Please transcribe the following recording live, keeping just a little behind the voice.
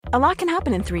A lot can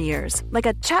happen in 3 years, like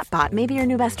a chatbot may be your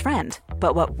new best friend.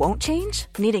 But what won't change?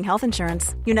 Needing health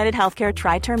insurance. United Healthcare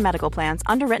Tri-Term Medical Plans,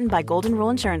 underwritten by Golden Rule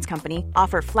Insurance Company,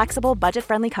 offer flexible,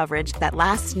 budget-friendly coverage that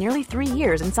lasts nearly 3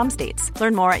 years in some states.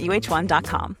 Learn more at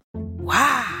uh1.com.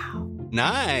 Wow.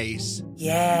 Nice.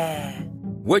 Yeah.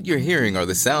 What you're hearing are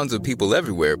the sounds of people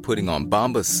everywhere putting on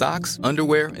Bombas socks,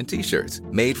 underwear, and T-shirts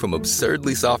made from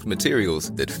absurdly soft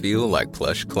materials that feel like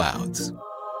plush clouds.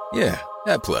 Yeah,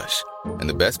 that plush. And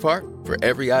the best part? For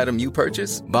every item you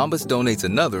purchase, Bombas donates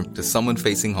another to someone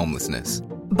facing homelessness.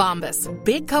 Bombas.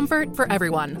 Big comfort for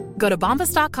everyone. Go to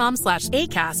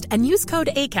bombas.com/ACAST and use code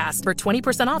ACAST for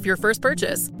 20% off your first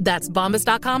purchase. That's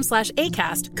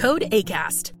bombas.com/ACAST. Code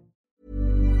ACAST.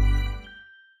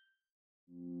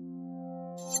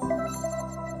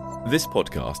 This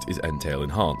podcast is Entail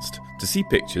enhanced. To see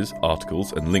pictures,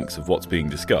 articles, and links of what's being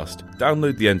discussed,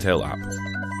 download the Entail app.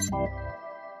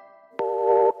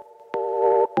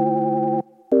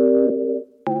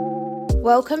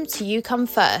 Welcome to You Come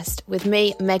First with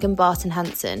me, Megan Barton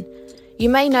Hanson. You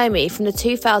may know me from the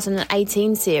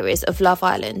 2018 series of Love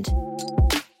Island.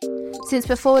 Since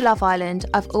before Love Island,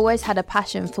 I've always had a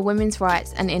passion for women's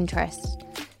rights and interests.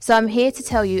 So I'm here to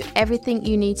tell you everything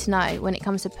you need to know when it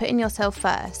comes to putting yourself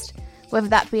first, whether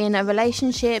that be in a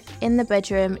relationship, in the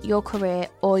bedroom, your career,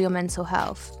 or your mental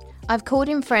health. I've called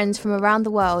in friends from around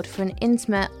the world for an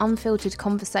intimate, unfiltered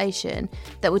conversation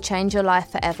that will change your life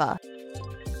forever.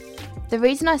 The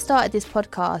reason I started this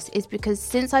podcast is because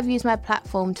since I've used my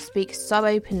platform to speak so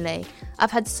openly,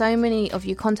 I've had so many of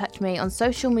you contact me on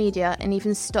social media and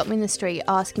even stop me in the street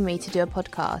asking me to do a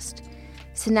podcast.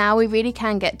 So now we really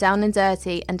can get down and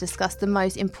dirty and discuss the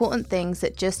most important things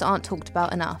that just aren't talked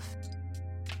about enough.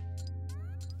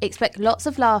 Expect lots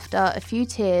of laughter, a few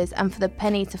tears, and for the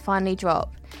penny to finally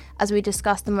drop as we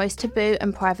discuss the most taboo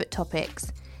and private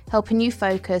topics, helping you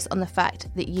focus on the fact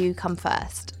that you come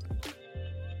first.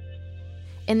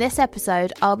 In this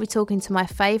episode, I'll be talking to my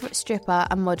favourite stripper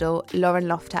and model, Lauren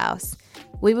Lofthouse.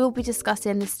 We will be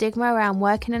discussing the stigma around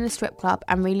working in a strip club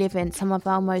and reliving some of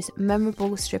our most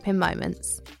memorable stripping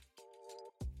moments.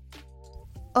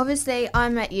 Obviously, I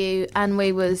met you and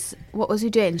what was we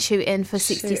doing? Shooting for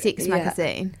 66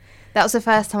 magazine. That was the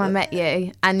first time I met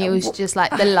you, and you was just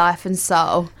like the life and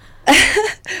soul.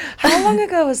 How long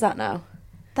ago was that now?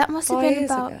 That must have been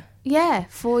about,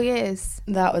 4 years.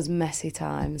 That was messy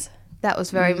times. That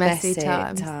was very messy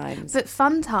times. But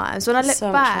fun times. When I look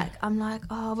back, I'm like,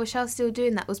 oh, I wish I was still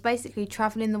doing that. It was basically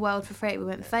travelling the world for free. We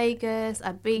went to Vegas,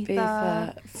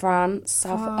 Ibiza, France.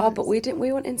 But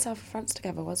we went in south of France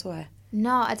together, was we?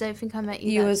 No, I don't think I met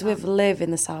you. You was with Liv in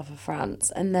the south of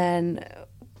France, and then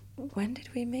when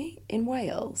did we meet? In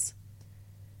Wales?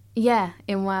 Yeah,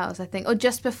 in Wales, I think, or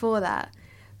just before that.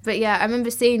 But yeah, I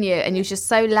remember seeing you, and you were just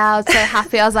so loud, so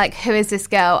happy. I was like, who is this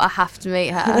girl? I have to meet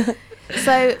her.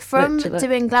 So from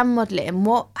doing glam modelling,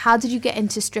 how did you get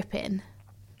into stripping?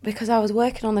 Because I was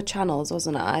working on the channels,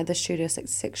 wasn't I? The Studio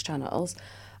 66 channels.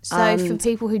 So for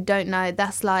people who don't know,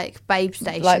 that's like Babe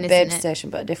Station, like isn't Babe it? Station,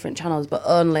 but different channels, but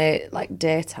only like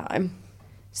daytime.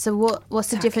 So what's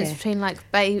the difference between like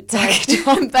Babe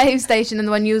Station and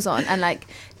the one you was on, and like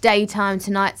daytime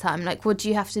to nighttime? Like, what do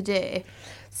you have to do?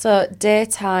 So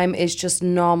daytime is just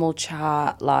normal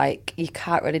chat. Like, you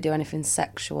can't really do anything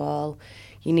sexual.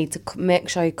 You need to make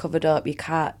sure you're covered up. You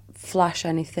can't flash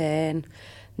anything.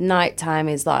 Nighttime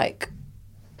is like,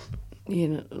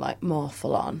 like more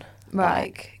full on.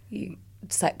 Right. Like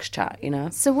sex chat,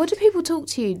 So what do people talk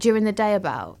to you during the day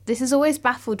about? This has always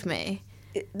baffled me.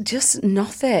 Just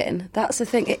nothing. That's the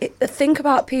thing. Think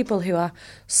about people who are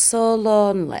so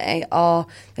lonely, or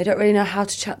they don't really know how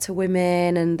to chat to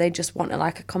women, and they just want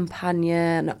like a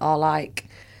companion or like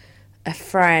a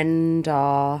friend,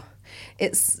 or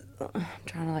I'm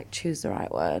trying to like choose the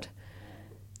right word.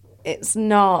 It's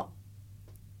not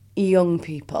young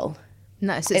people.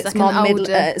 No, so it's like more an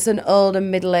older... It's an older,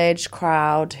 middle-aged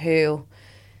crowd who,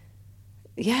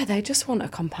 they just want a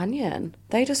companion.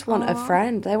 They just want a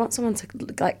friend. They want someone to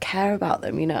like care about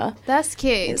them, That's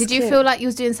cute. Did you feel like you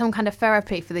was doing some kind of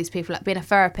therapy for these people, like being a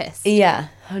therapist? Yeah,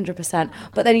 100%.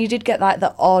 But then you did get like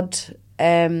the odd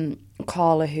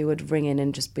caller who would ring in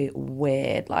and just be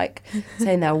weird, like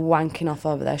saying they're wanking off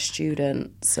over their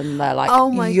students and they're like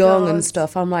young and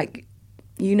stuff. I'm like,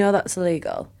 that's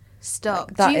illegal.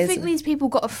 Stop. Do you think these people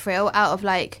got a thrill out of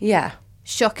like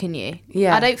shocking you?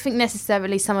 Yeah. I don't think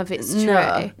necessarily some of it's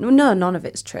true. No, none of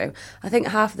it's true. I think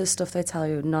half of the stuff they tell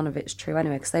you, none of it's true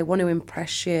anyway, because they want to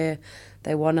impress you.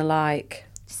 They want to like...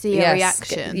 see your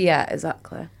reaction. Yeah,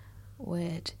 exactly.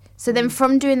 Weird. So then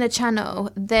from doing the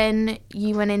channel, then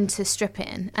you went into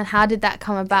stripping. And how did that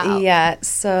come about? Yeah,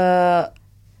 so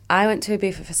I went to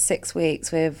Ibiza for 6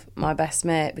 weeks with my best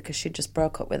mate because she just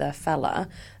broke up with her fella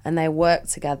and they worked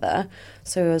together.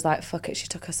 So he was like, fuck it, she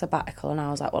took a sabbatical, and I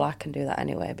was like, well, I can do that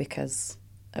anyway because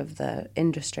of the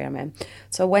industry I'm in.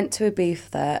 So I went to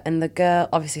Ibiza, and the girl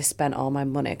obviously spent all my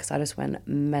money because I just went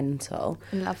mental.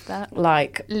 Love that.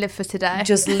 Like, live for today.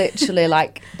 Just literally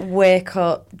like wake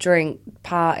up, drink,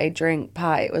 party.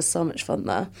 It was so much fun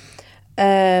there.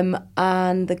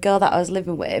 And the girl that I was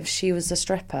living with, she was a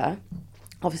stripper.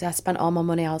 Obviously I spent all my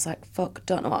money. I was like, fuck,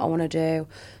 don't know what I want to do.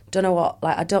 Don't know what,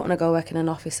 like, I don't want to go work in an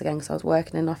office again because I was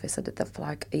working in an office. I did that for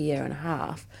like a year and a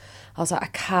half. I was like, I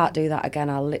can't do that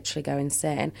again. I'll literally go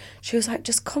insane. She was like,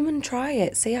 just come and try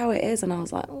it, see how it is. And I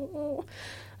was like, oh,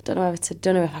 I don't know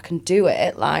if I can do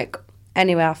it. Like,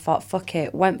 anyway, I thought, fuck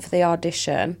it. Went for the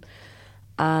audition,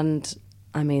 and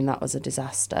I mean, that was a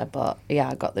disaster. But yeah,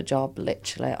 I got the job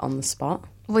literally on the spot.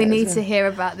 We need to hear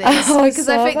about this because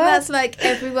I think that's like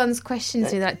everyone's question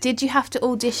to me. Like, did you have to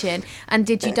audition and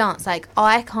did you dance? Like,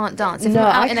 I can't dance. If I'm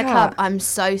out in a club, I'm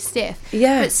so stiff.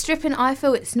 Yeah. But stripping, I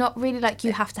feel it's not really like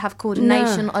you have to have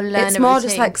coordination or learn It's a more routine.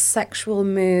 just like sexual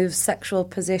moves, sexual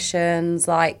positions,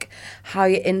 like how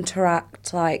you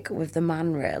interact like with the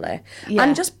man, really. Yeah.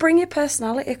 And just bring your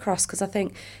personality across, because I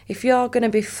think if you're going to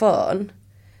be fun,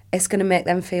 it's going to make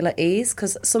them feel at ease,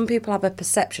 because some people have a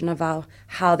perception of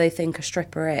how they think a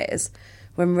stripper is,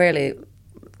 when really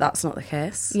that's not the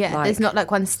case. Yeah, like, there's not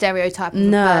like one stereotype of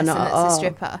a person that's a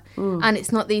stripper. And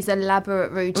it's not these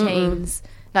elaborate routines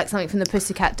like something from the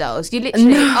Pussycat Dolls. You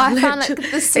literally, I found like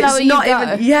the slower it's not you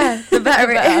go. Even, the better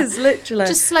it is, literally.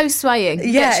 Just slow swaying.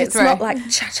 Yeah, it's not like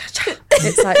cha-cha-cha.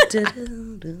 It's like,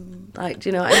 like, do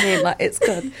you know what I mean? Like, it's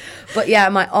good. But yeah,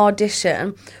 my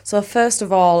audition. So first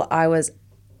of all, I was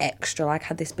extra, like,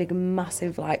 had this big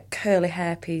massive like curly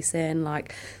hairpiece in,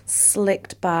 like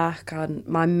slicked back, and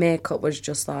my makeup was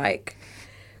just like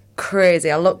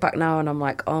crazy. I look back now and I'm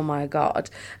like, oh my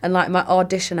god. And like my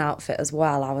audition outfit as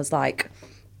well, I was like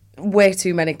way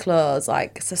too many clothes,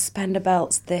 like suspender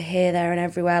belts, the here, there and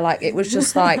everywhere. Like, it was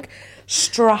just like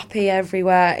strappy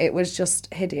everywhere. It was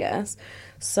just hideous.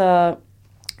 So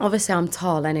obviously I'm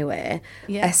tall anyway,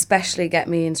 especially get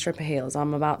me in stripper heels.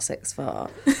 I'm about 6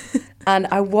 foot. And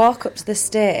I walk up to the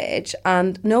stage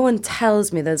and no one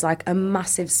tells me there's like a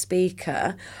massive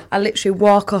speaker. I literally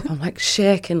walk up, I'm like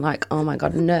shaking, like, oh my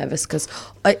God, nervous, because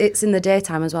it's in the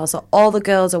daytime as well. So all the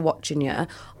girls are watching you,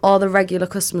 all the regular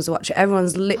customers are watching,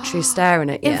 everyone's literally staring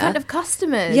at you. In front of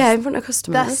customers? Yeah, in front of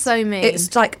customers. That's so mean.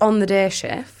 It's like on the day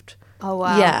shift. Oh,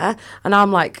 wow. Yeah, and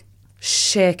I'm like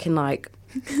shaking like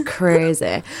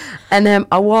crazy. And then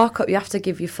I walk up, you have to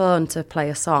give your phone to play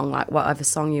a song, like whatever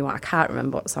song you want. I can't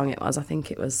remember what song it was. I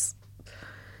think it was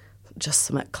just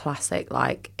something classic,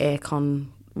 like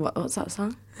Akon. What's that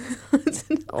song?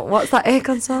 What's that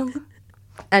Akon song?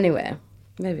 Anyway,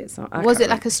 maybe it's not. Was it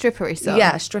like a strippery song?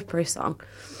 Yeah, a strippery song.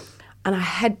 And I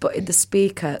headbutted the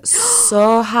speaker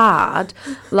so hard,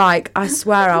 like, I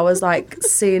swear I was, like,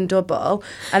 seeing double.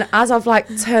 And as I've, like,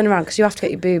 turned around, because you have to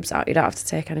get your boobs out, you don't have to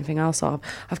take anything else off,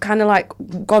 I've kind of, like,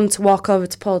 gone to walk over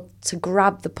to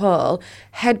grab the pole,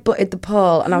 headbutted the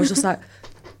pole, and I was just like...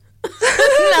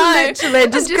 No, literally,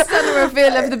 just done a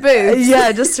reveal of the boobs.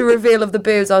 Yeah, just a reveal of the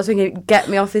boobs. I was thinking, get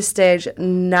me off this stage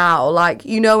now. Like,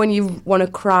 you know when you want to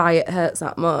cry, it hurts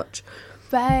that much.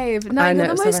 Babe, no, you're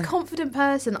the most confident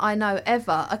person I know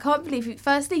ever. I can't believe you.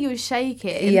 Firstly, you were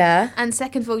shaking. Yeah. And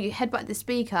second of all, you headbutted the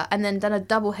speaker and then done a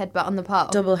double headbutt on the pole.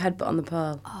 Double headbutt on the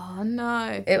pole. Oh,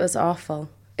 no. It was awful.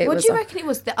 What do you reckon it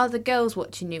was? The other girls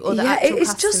watching you or the actual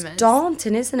it's customers? Just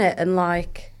daunting, isn't it? And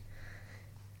like,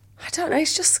 I don't know,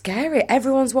 it's just scary.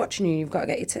 Everyone's watching you. You've got to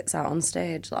get your tits out on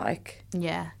stage. Like,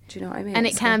 yeah. Do you know what I mean? And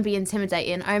it can be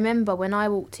intimidating. I remember when I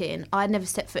walked in, I'd never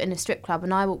stepped foot in a strip club,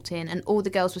 and I walked in and all the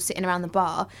girls were sitting around the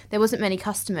bar. There wasn't many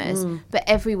customers, but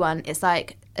everyone, it's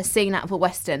like a scene out of a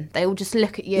Western. They all just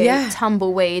look at you,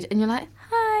 tumbleweed, and you're like,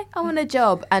 hi, I want a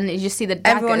job. And you just see the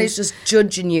daggers. Everyone is just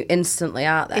judging you instantly,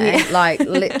 aren't they? Yeah. Like,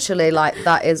 literally, like,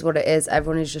 that is what it is.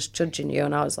 Everyone is just judging you.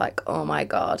 And I was like, oh my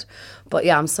God. But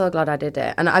yeah, I'm so glad I did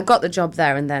it. And I got the job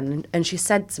there and then. And she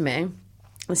said to me,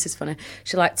 this is funny,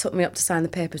 she like took me up to sign the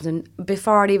papers, and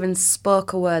before I'd even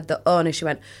spoke a word, the owner, she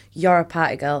went, you're a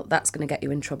party girl, that's going to get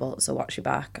you in trouble, so watch your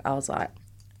back. I was like,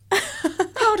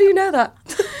 how do you know that?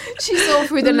 She saw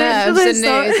through the nerves and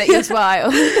knew that you was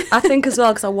wild. I think as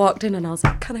well, because I walked in and I was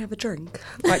like, can I have a drink?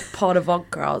 Like, poured a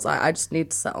vodka. I was like, I just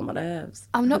need to settle my nerves.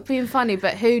 I'm not being funny,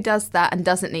 but who does that and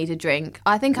doesn't need a drink?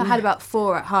 I think I had about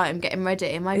 4 at home getting ready,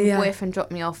 and my boyfriend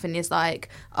dropped me off in his like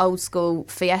old school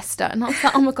Fiesta, and I was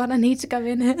like, oh my God, I need to go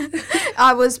in here.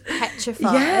 I was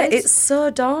petrified. Yeah, it's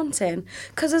so daunting.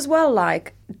 Because as well,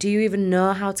 like, do you even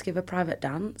know how to give a private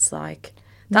dance? Like,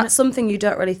 That's something you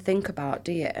don't really think about,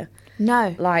 do you?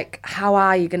 No. Like, how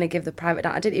are you going to give the private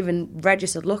dance? I didn't even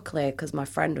register, luckily, because my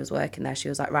friend was working there. She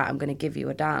was like, right, I'm going to give you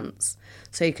a dance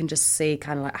so you can just see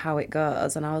kind of like how it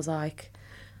goes. And I was like,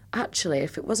 actually,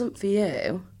 if it wasn't for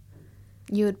you,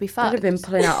 you would be fucked. I'd have been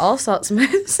pulling out all sorts of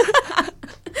moves.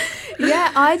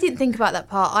 Yeah, I didn't think about that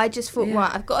part. I just thought,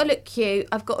 right, I've got to look cute.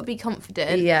 I've got to be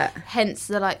confident. Yeah. Hence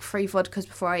the like 3 vodkas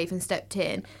before I even stepped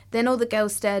in. Then all the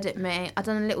girls stared at me. I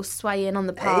done a little sway in on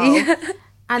the pole. Yeah.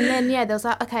 And then, there was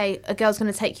like, okay, a girl's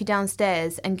going to take you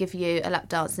downstairs and give you a lap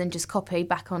dance and then just copy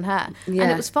back on her. Yeah.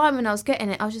 And it was fine when I was getting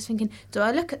it. I was just thinking, do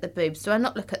I look at the boobs? Do I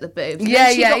not look at the boobs? And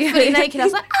then she got fully naked. I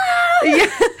was like, ah! Yeah.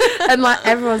 And like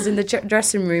everyone's in the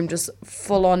dressing room just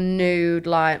full on nude,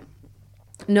 like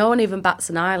no one even bats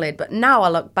an eyelid. But now I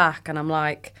look back and I'm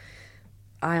like,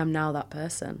 I am now that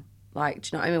person. Like, do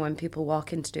you know what I mean? When people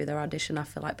walk in to do their audition, I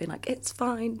feel like being like, it's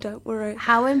fine, don't worry.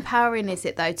 How empowering is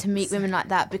it, though, to meet women like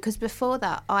that? Because before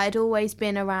that, I'd always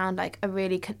been around, like, a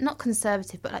really, not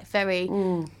conservative, but, like, very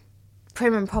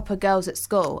prim and proper girls at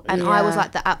school. And I was,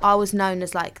 like, I was known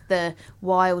as, like, the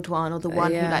wild one or the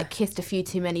one who, like, kissed a few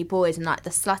too many boys and, like, the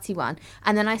slutty one.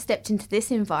 And then I stepped into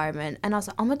this environment and I was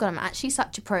like, oh, my God, I'm actually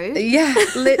such a prude. Yeah,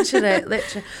 literally.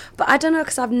 But I don't know,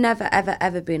 because I've never, ever,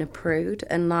 ever been a prude.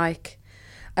 And, like,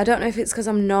 I don't know if it's because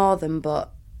I'm northern,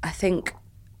 but I think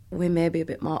we're maybe a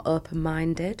bit more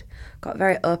open-minded. Got a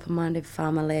very open-minded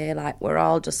family. Like, we're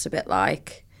all just a bit,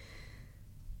 like,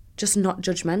 just not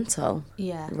judgmental.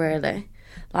 Yeah. Really.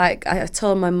 Like, I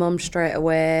told my mum straight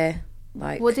away,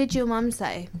 like... What did your mum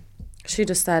say? She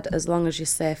just said, as long as you're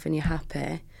safe and you're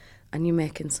happy and you're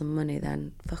making some money,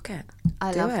 then fuck it.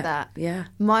 I love that. Yeah.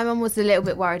 My mum was a little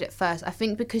bit worried at first. I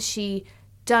think because she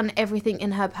done everything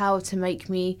in her power to make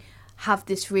me have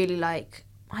this really, like,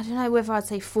 I don't know whether I'd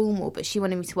say formal, but she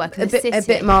wanted me to work in the city. A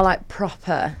bit more, like,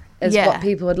 proper is what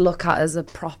people would look at as a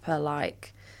proper,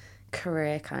 like,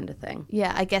 career kind of thing.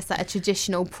 Yeah, I guess, like, a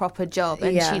traditional proper job.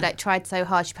 And she, like, tried so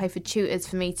hard. She paid for tutors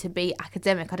for me to be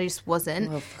academic. I just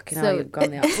wasn't. Well, fucking hell, you've gone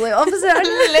the absolute opposite.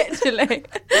 Literally.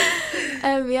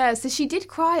 So she did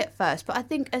cry at first, but I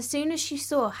think as soon as she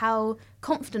saw how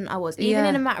confident I was, even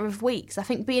in a matter of weeks, I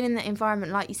think being in that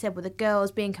environment, like you said, with the girls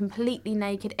being completely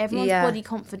naked, everyone's body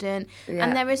confident,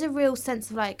 and there is a real sense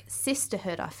of, like,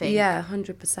 sisterhood, I think. Yeah,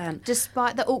 100%.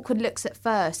 Despite the awkward looks at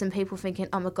first and people thinking,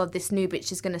 oh my God, this new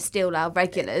bitch is going to steal our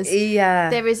regulars. Yeah.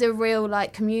 There is a real,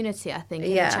 like, community, I think,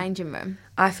 in the changing room.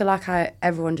 I feel like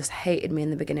everyone just hated me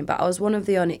in the beginning, but I was one of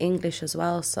the only English as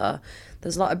well, so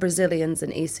there's a lot of Brazilians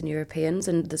and Eastern Europeans,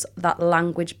 and there's that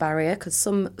language barrier, because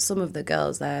some of the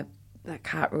girls there, that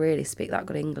can't really speak that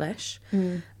good English.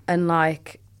 And,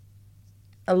 like,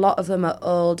 a lot of them are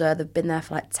older. They've been there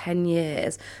for, like, 10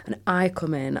 years. And I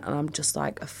come in and I'm just,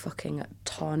 like, a fucking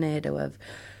tornado of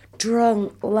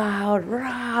drunk, loud,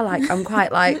 rah. Like, I'm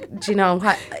quite, like, do you know, I'm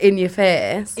quite in your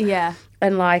face. Yeah.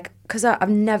 And, like, because I've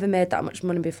never made that much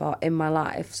money before in my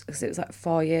life, because it was, like,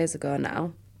 4 years ago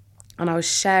now. And I was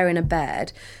sharing a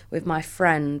bed with my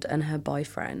friend and her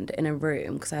boyfriend in a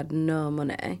room because I had no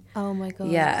money. Oh, my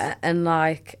God. Yeah, and,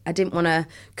 like, I didn't want to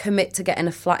commit to getting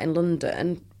a flat in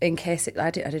London in case I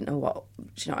didn't know what, do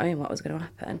you know what I mean, what was going to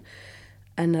happen.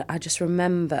 And I just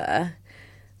remember,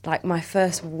 like, my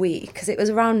first week, because it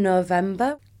was around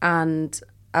November, and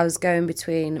I was going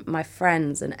between my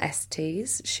friends and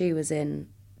STs. She was in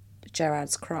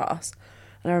Gerrard's Cross.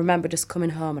 And I remember just coming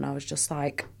home and I was just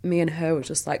like, me and her were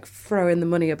just like throwing the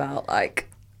money about, like,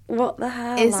 what the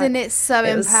hell? Isn't it so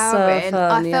empowering? So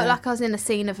fun, I felt like I was in a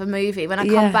scene of a movie. When I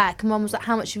come back, Mum was like,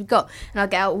 how much have you got? And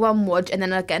I'd get out one wad and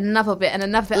then I'd get another bit and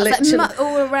another bit. I was like,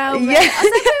 all around me. I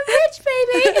was like, I'm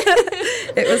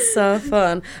rich, baby. It was so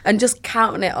fun. And just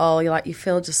counting it all, you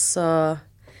feel just so,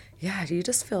 you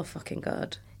just feel fucking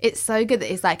good. It's so good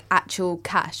that it's like actual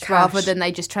cash rather than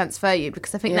they just transfer you,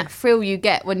 because I think that thrill you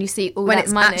get when you see all that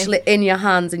money. When it's actually in your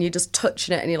hands and you're just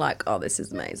touching it and you're like, oh, this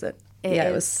is amazing.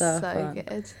 It was so fun.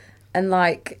 Good. And,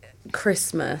 like,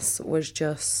 Christmas was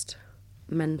just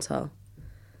mental.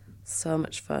 So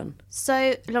much fun.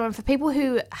 So, Lauren, for people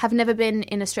who have never been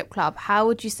in a strip club, how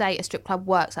would you say a strip club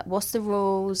works? Like, what's the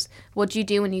rules? What do you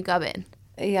do when you go in?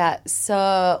 Yeah,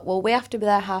 so, we have to be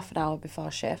there half an hour before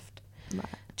shift. Right.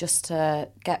 Just to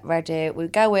get ready. We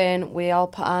go in, we all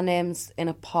put our names in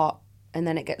a pot, and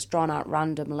then it gets drawn out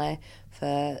randomly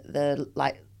for the,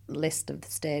 like, list of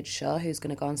the stage show, who's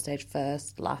going to go on stage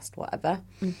first, last, whatever.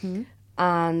 Mm-hmm.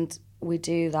 And we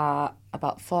do that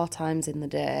about 4 times in the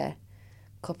day,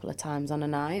 a couple of times on a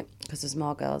night, because there's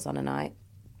more girls on a night.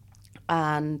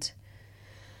 And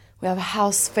We have a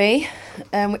house fee,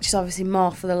 which is obviously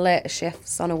more for the later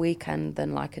shifts on a weekend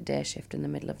than like a day shift in the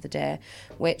middle of the day,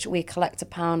 which we collect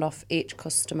 £1 off each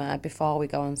customer before we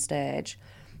go on stage.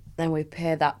 Then we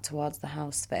pay that towards the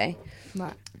house fee.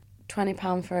 Right.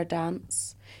 £20 for a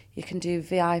dance. You can do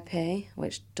VIP,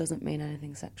 which doesn't mean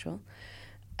anything sexual.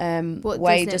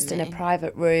 Where you're just in a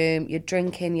private room, you're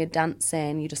drinking, you're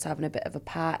dancing, you're just having a bit of a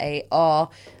party. Or,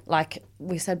 like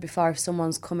we said before, if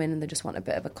someone's coming and they just want a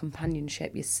bit of a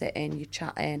companionship, you're sitting, you're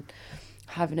chatting,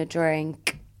 having a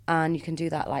drink, and you can do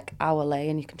that like hourly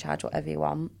and you can charge whatever you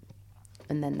want.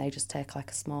 And then they just take like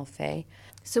a small fee.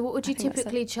 So what would you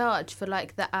typically charge for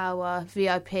like the hour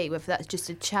VIP, whether that's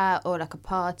just a chat or like a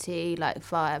party, like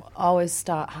vibe? Always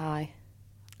start high,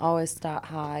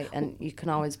 and you can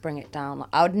always bring it down. Like,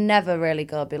 I would never really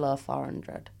go below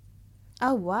 400.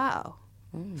 Oh, wow.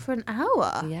 For an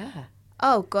hour? Yeah.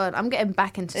 Oh, God, I'm getting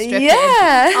back into stripping.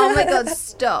 Yeah. Oh, my God,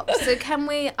 stop. So can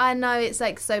we, I know it's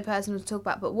like so personal to talk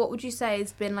about, but what would you say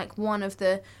has been like one of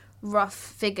the rough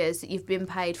figures that you've been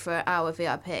paid for an hour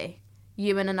VIP?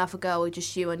 You and another girl, or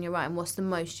just you on your own? What's the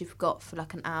most you've got for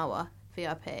like an hour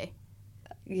VIP?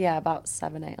 Yeah, about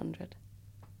 700-800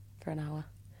 for an hour.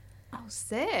 Oh,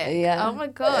 sick. Yeah. Oh, my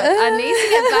God. I need to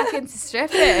get back into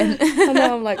stripping. I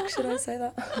know, I'm like, should I say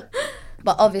that?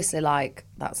 But obviously, like,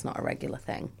 that's not a regular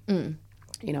thing.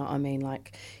 You know what I mean?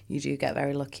 Like, you do get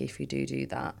very lucky if you do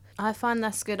that. I find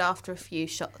that's good after a few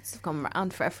shots have gone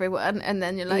round for everyone, and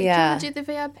then you're like, Yeah. do you want to do the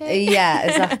VIP? Yeah,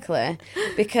 exactly.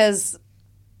 Because,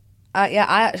 I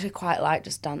actually quite like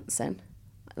just dancing.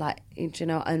 Like, you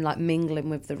know, and like mingling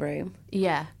with the room.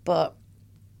 Yeah. But...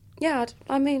 yeah,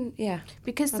 I mean, yeah.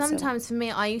 Because sometimes for me,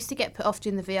 I used to get put off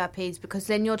doing the VIPs because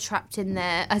then you're trapped in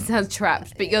there. I sound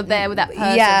trapped, but you're there with that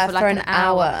person for like an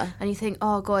hour. And you think,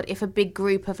 oh, God, if a big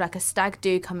group of like a stag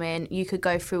do come in, you could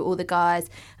go through all the guys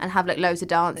and have like loads of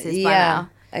dances by now.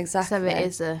 Exactly. So it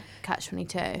is a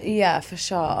catch-22. Yeah, for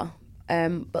sure.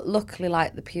 But luckily,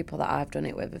 like, the people that I've done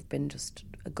it with have been just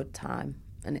a good time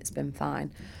and it's been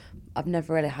fine. I've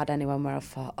never really had anyone where I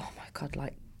thought, oh, my God,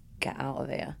 like, get out of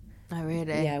here. Oh,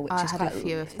 really? Yeah, which I is had quite, a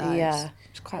few of those. Yeah,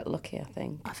 which is quite lucky, I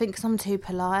think. I think 'cause I'm too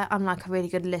polite. I'm like a really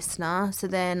good listener. So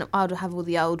then I'd have all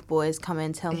the old boys come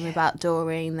in tell me about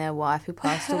Doreen, their wife who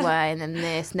passed away, and then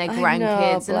this, and their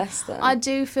grandkids. Know, bless them. I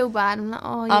do feel bad. I'm like,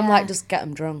 oh, yeah. I'm like, just get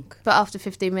them drunk. But after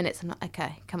 15 minutes, I'm like,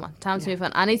 okay, come on, time to move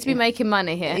on. I need to be making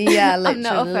money here. Yeah, literally.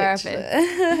 I'm not a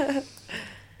therapist.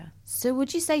 So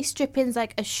would you say stripping's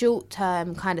like a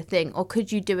short-term kind of thing, or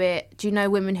could you do it? Do you know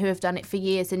women who have done it for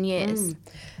years and years?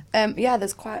 Yeah,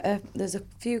 there's a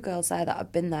few girls there that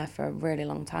have been there for a really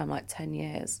long time, like 10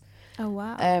 years. Oh,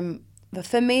 wow. But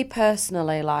for me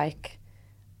personally, like,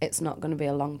 it's not going to be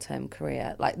a long-term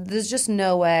career. Like, there's just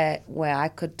nowhere where I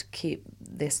could keep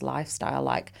this lifestyle,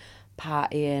 like,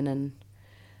 partying and...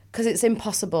 because it's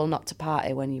impossible not to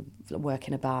party when you work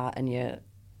in a bar and you're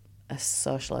as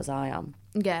social as I am.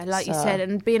 Yeah, like you said,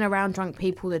 and being around drunk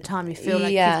people all the time, you feel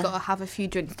like you've got to have a few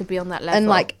drinks to be on that level. And,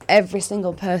 like, every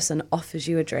single person offers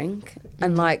you a drink.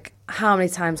 And, like, how many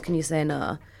times can you say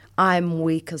no? I'm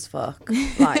weak as fuck.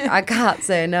 Like, I can't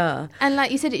say no. And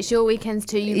like you said, it's your weekends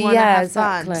too. You want to have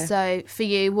fun. So for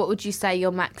you, what would you say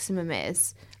your maximum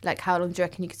is? Like, how long do you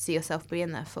reckon you could see yourself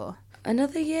being there for?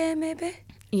 Another year, maybe?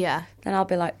 Yeah. Then I'll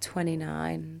be like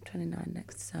 29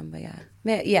 next December, yeah.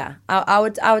 Yeah,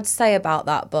 I would say about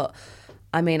that, but...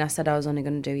 I mean, I said I was only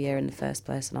going to do a year in the first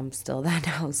place, and I'm still there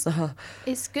now, so...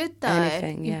 It's good,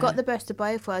 though. You've got the best of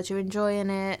both worlds. You're enjoying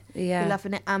it, you're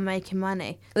loving it, and making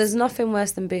money. There's nothing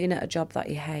worse than being at a job that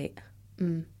you hate.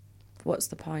 What's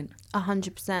the point?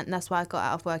 100%, and that's why I got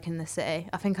out of work in the city.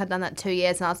 I think I'd done that 2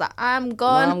 years, and I was like, I'm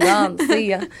gone. Well, I'm gone,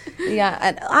 see ya. Yeah,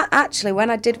 and actually, when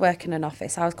I did work in an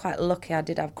office, I was quite lucky. I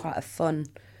did have quite a fun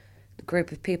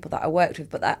group of people that I worked with,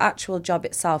 but that actual job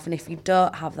itself, and if you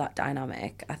don't have that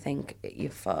dynamic, I think you're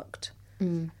fucked.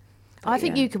 I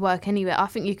think you could work anywhere. I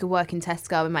think you could work in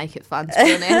Tesco and make it fun, to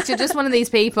be honest. You're just one of these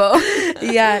people.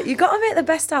 Yeah, you got to make the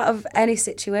best out of any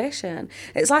situation.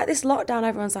 It's like this lockdown,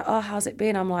 everyone's like, oh, how's it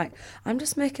been? I'm like, I'm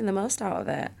just making the most out of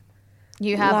it.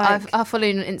 You have. I follow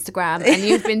you on Instagram, and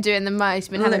you've been doing the most.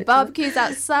 You've been having barbecues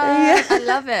outside. I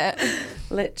love it.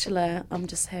 Literally, I'm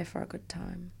just here for a good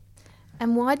time.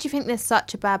 And why do you think there's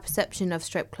such a bad perception of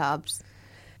strip clubs?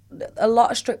 A lot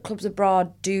of strip clubs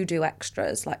abroad do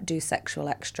extras, like do sexual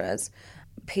extras.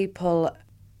 People,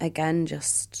 again,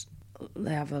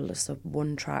 they have just a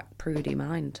one-track prudy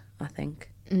mind, I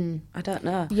think. I don't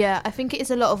know. Yeah, I think it is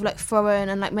a lot of like foreign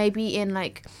and like maybe in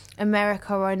like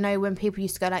America, or I know when people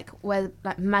used to go like where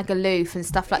like Magaluf and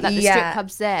stuff like that, the strip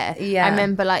clubs there. Yeah. I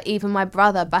remember like even my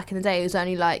brother back in the day, he was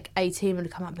only like 18,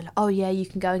 would come up and be like, oh yeah, you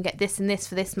can go and get this and this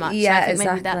for this much. Yeah, so I think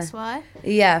exactly. maybe that's why.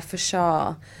 Yeah, for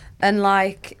sure. And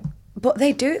like, but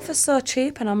they do it for so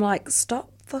cheap, and I'm like,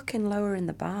 stop fucking lowering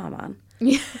the bar, man.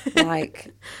 Yeah.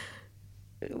 Like,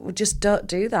 just don't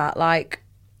do that. Like,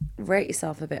 rate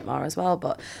yourself a bit more as well.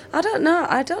 But I don't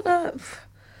know.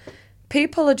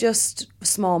 People are just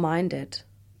small-minded.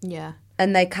 Yeah.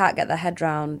 And they can't get their head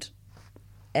round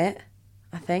it,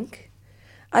 I think.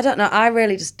 I don't know. I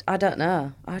don't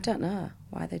know. I don't know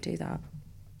why they do that.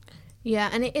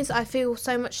 Yeah, and it is, I feel,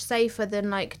 so much safer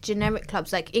than, like, generic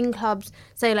clubs. Like, in clubs,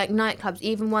 say, like, nightclubs,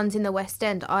 even ones in the West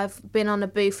End, I've been on a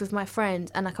booth with my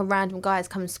friend and, like, a random guy has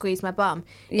come and squeezed my bum.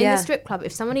 In the strip club,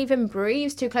 if someone even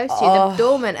breathes too close to you, the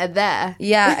doormen are there.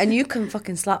 Yeah, and you can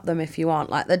fucking slap them if you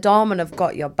want. Like, the doormen have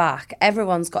got your back.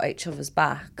 Everyone's got each other's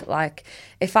back. Like,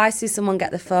 if I see someone get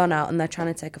the phone out and they're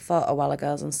trying to take a photo while a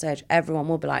girl's on stage, everyone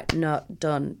will be like, no,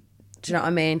 done. Do you know what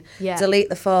I mean? Yeah. Delete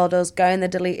the photos, go in the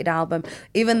deleted album.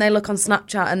 Even they look on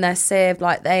Snapchat and they're saved,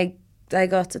 like they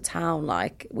go to town.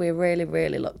 Like, we're really,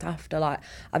 really looked after. Like,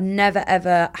 I've never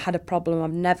ever had a problem. I've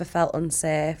never felt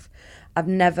unsafe. I've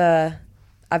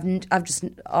just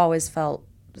always felt,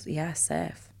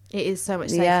 safe. It is so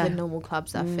much safer than normal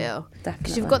clubs, I feel. Definitely.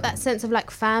 Because you've got that sense of, like,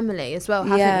 family as well,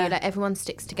 haven't you? Like, everyone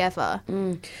sticks together.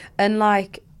 And,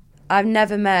 like, I've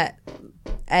never met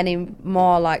any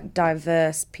more like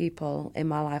diverse people in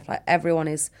my life. Like, everyone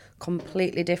is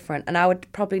completely different, and I would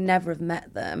probably never have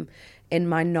met them in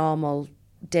my normal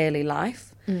daily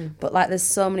life. But like, there's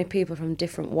so many people from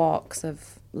different walks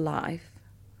of life.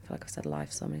 I feel like I've said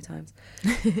life so many times.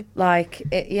 Like,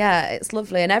 it's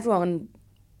lovely, and everyone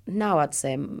now, I'd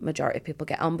say majority of people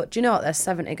get on. But do you know what, there's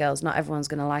 70 girls, not everyone's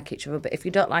going to like each other. But if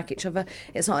you don't like each other,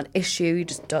 it's not an issue, you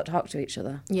just don't talk to each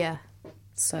other. Yeah.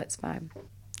 So it's fine.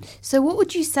 So what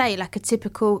would you say, like, a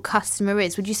typical customer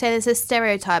is? Would you say there's a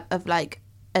stereotype of, like,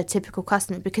 a typical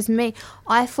customer? Because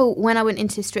I thought when I went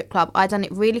into a strip club, I'd done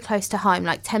it really close to home,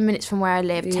 like 10 minutes from where I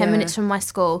live, 10 minutes from my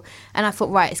school. And I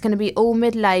thought, right, it's going to be all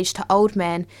middle-aged to old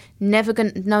men, no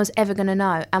one's ever going to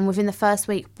know. And within the first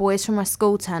week, boys from my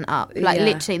school turn up. Like,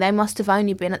 literally, they must have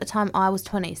only been, at the time I was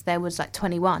 20, so they was, like,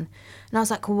 21. And I was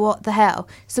like, what the hell?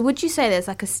 So would you say there's,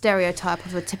 like, a stereotype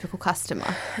of a typical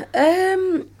customer?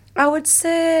 I would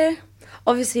say,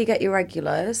 obviously, you get your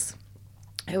regulars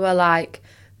who are like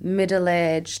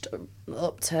middle-aged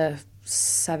up to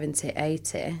 70,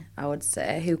 80, I would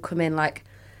say, who come in like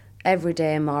every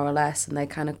day more or less, and they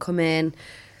kind of come in,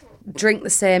 drink the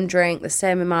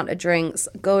same amount of drinks,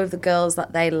 go with the girls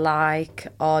that they like,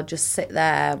 or just sit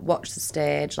there, watch the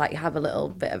stage, like have a little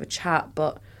bit of a chat.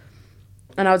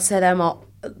 And I would say they're more,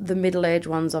 the middle-aged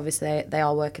ones, obviously, they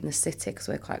all work in the city because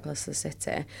we're quite close to the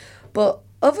city. But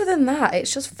other than that, it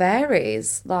just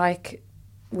varies. Like,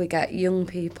 we get young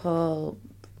people,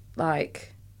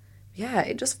 like,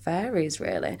 it just varies,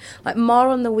 really. Like, more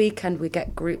on the weekend, we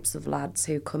get groups of lads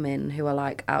who come in who are,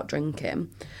 like, out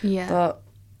drinking. Yeah. But,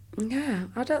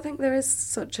 I don't think there is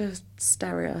such a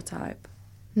stereotype.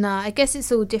 No, I guess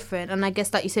it's all different. And I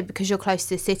guess, like you said, because you're close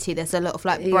to the city, there's a lot of,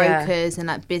 like, brokers and,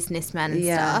 like, businessmen and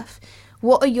stuff.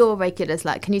 What are your regulars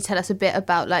like? Can you tell us a bit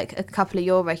about, like, a couple of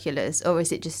your regulars, or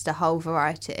is it just a whole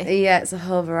variety? Yeah, it's a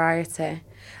whole variety.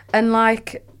 And,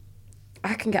 like,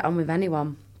 I can get on with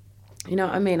anyone. You know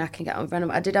what I mean? I can get on with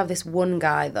anyone. I did have this one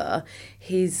guy, though.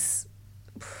 He's,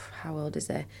 how old is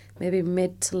he? Maybe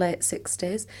mid to late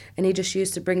 60s. And he just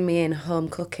used to bring me in home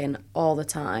cooking all the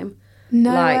time.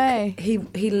 No way. He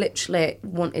literally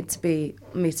wanted me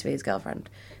to be his girlfriend.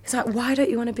 He's like, why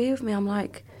don't you want to be with me? I'm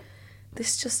like,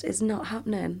 this just is not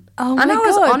happening. Oh my God. And I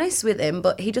was honest with him,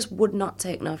 but he just would not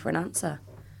take no for an answer.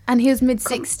 And he was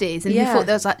mid-60s, and you thought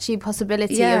there was actually a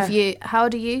possibility of you... How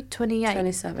old are you? 28?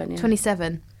 27,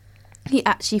 27. He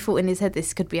actually thought in his head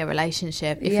this could be a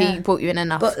relationship if he brought you in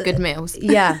enough good meals.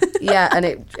 Yeah, and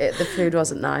the food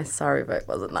wasn't nice. Sorry, but it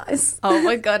wasn't nice. Oh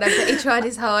my God, I bet he tried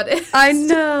his hardest. I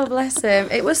know, bless him.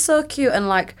 It was so cute, and,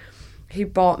 like, he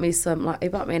bought me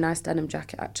a nice denim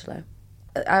jacket, actually.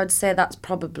 I would say that's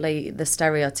probably the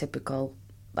stereotypical,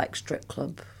 like, strip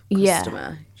club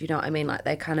customer. Do you know what I mean? Like,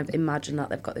 they kind of imagine that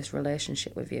they've got this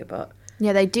relationship with you, but...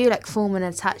 Yeah, they do, like, form an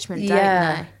attachment, don't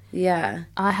they? Yeah.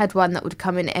 I had one that would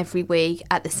come in every week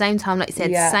at the same time, like you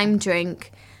said, same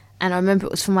drink. And I remember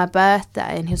it was for my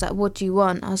birthday, and he was like, what do you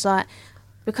want? I was like,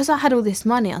 because I had all this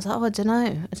money, I was like, I don't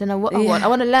know what I want. I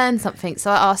want to learn something.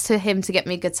 So I asked him to get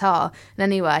me a guitar. And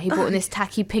anyway, he bought this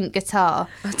tacky pink guitar.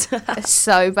 It's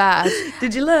so bad.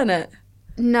 Did you learn it?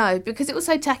 No, because it was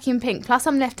so tacky and pink. Plus,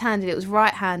 I'm left-handed. It was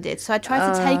right-handed. So I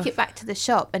tried to take it back to the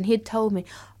shop, and he'd told me,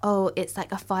 oh, it's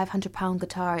like a £500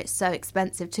 guitar. It's so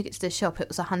expensive. Took it to the shop. It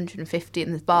was 150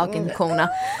 in the bargain corner.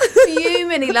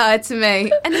 Fuming, he lied to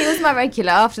me. And he was my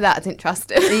regular. After that, I didn't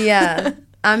trust him. Yeah.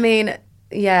 I mean,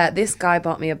 yeah, this guy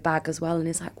bought me a bag as well, and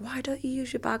he's like, why don't you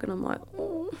use your bag? And I'm like,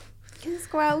 oh, it's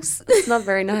gross. It's not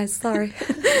very nice, sorry.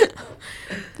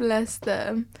 Bless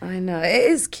them. I know.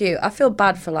 It is cute. I feel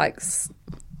bad for, like,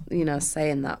 you know,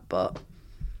 saying that, but...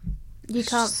 You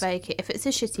can't fake it. If it's a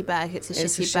shitty bag, it's a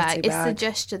shitty bag. It's the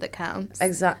gesture that counts.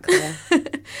 Exactly.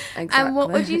 Exactly. And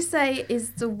what would you say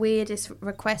is the weirdest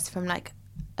request from, like,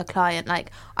 a client?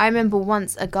 Like, I remember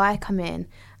once a guy come in,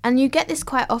 and you get this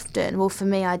quite often. Well, for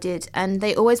me, I did. And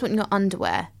they always want your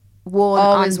underwear. Worn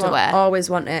underwear. Always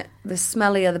want it. The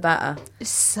smellier, the better.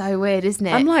 It's so weird, isn't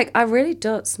it? I'm like, I really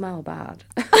don't smell bad.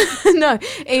 No,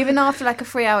 even after like a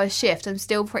 3-hour shift, I'm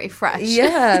still pretty fresh.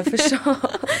 Yeah, for sure.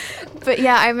 But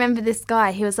yeah, I remember this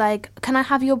guy, he was like, can I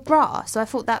have your bra? So I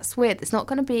thought, that's weird. There's not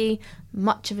going to be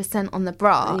much of a scent on the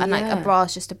bra. And like a bra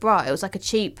is just a bra. It was like a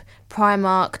cheap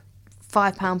Primark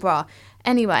 £5 bra.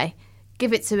 Anyway,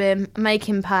 give it to him, make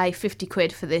him pay 50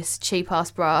 quid for this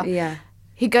cheap-ass bra. Yeah.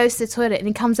 He goes to the toilet and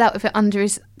he comes out with it under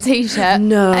his T-shirt.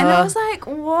 No. And I was like,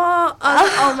 what? I was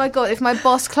like, oh my God, if my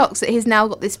boss clocks that he's now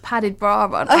got this padded bra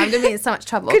on, I'm going to be in so much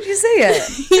trouble. Could you see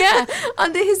it? Yeah,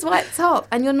 under his white top.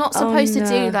 And you're not supposed to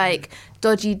do like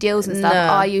dodgy deals and stuff. No.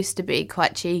 I used to be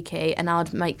quite cheeky and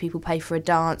I'd make people pay for a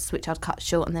dance, which I'd cut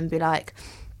short and then be like,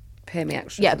 pay me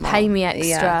extra. Yeah, pay me extra.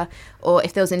 Yeah. Or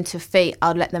if there was into feet,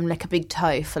 I'd let them lick a big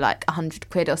toe for like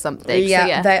 100 quid or something. Yeah, so,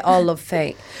 yeah. They all love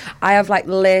feet. I have like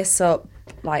lace up,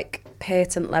 like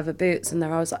patent leather boots, and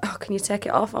they're always like, oh, can you take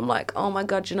it off? I'm like, oh my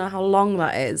God, you know how long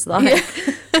that is? Like,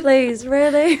 please,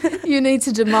 really? You need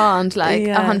to demand like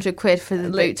 100 quid for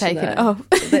the boot taken off.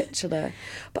 Literally.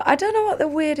 But I don't know what the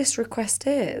weirdest request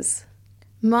is.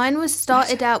 Mine was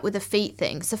started out with a feet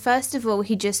thing. So first of all,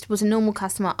 he just was a normal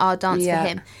customer. I'll dance for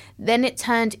him. Then it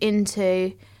turned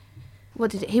into...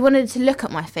 He wanted to look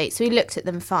at my feet, so he looked at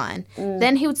them fine.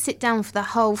 Then he would sit down for the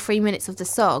whole 3 minutes of the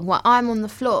song while I'm on the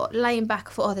floor, laying back.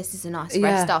 I thought, oh, this is a nice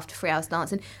rest after 3 hours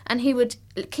dancing. And he would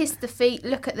kiss the feet,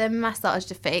 look at them, massage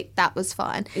the feet. That was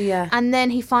fine. Yeah. And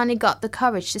then he finally got the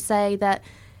courage to say that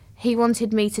he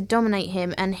wanted me to dominate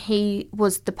him and he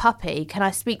was the puppy. Can I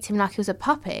speak to him like he was a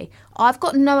puppy? I've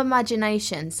got no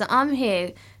imagination, so I'm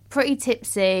here pretty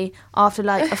tipsy after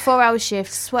like a 4-hour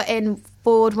shift, sweating,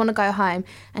 bored, want to go home,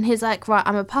 and he's like, right,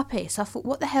 I'm a puppy. So I thought,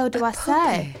 what the hell do I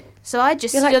say? So I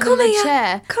just stood on the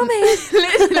chair. Come here.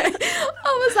 Literally,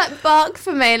 I was like, bark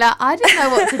for me. Like, I didn't know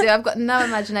what to do. I've got no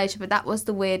imagination, but that was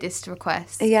the weirdest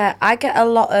request. Yeah, I get a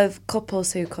lot of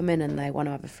couples who come in and they want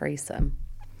to have a threesome.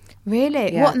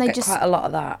 Really? Yeah, what? And they get just quite a lot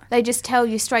of that. They just tell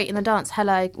you straight in the dance,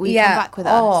 hello, will you come back with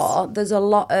us? Or there's a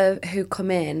lot of who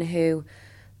come in who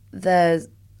the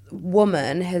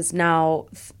woman has now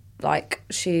like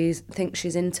she thinks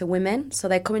she's into women, so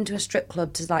they come into a strip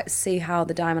club to like see how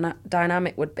the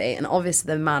dynamic would be, and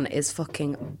obviously the man is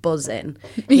fucking buzzing.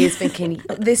 He's thinking,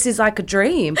 this is like a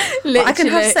dream. I can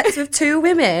have sex with 2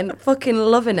 women, fucking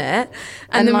loving it,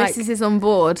 and the like, missus is on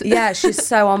board. Yeah, she's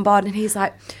so on board, and he's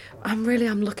like, I'm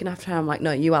looking after her. I'm like,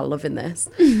 no, you are loving this.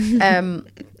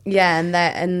 Yeah,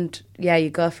 and you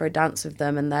go for a dance with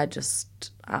them, and they're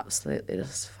just absolutely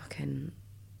just fucking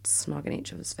snogging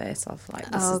each other's face off. Like,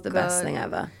 this is the best thing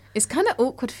ever. It's kind of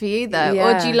awkward for you though,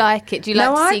 or do you like it? Do you like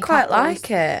to see I quite couples?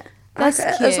 like it. That's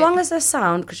cute. As long as they're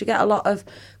sound, because you get a lot of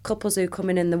couples who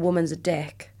come in and the woman's a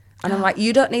dick. And I'm like,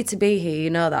 you don't need to be here, you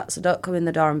know that, so don't come in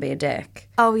the door and be a dick.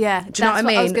 Oh, yeah. Do you know what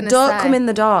I mean? Don't come in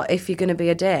the door if you're going to be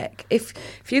a dick. If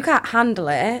you can't handle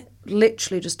it,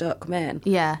 literally just don't come in.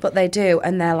 Yeah. But they do,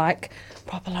 and they're like,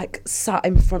 proper like sat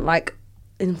in front, like,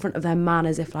 in front of their man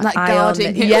as if like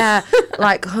guarding him. Yeah,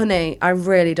 like, honey, I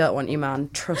really don't want you, man.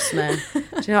 Trust me. Do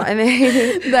you know what I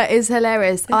mean? That is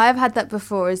hilarious. I've had that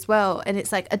before as well, and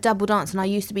it's like a double dance, and I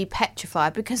used to be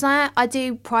petrified because I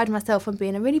do pride myself on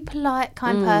being a really polite,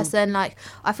 kind person. Like,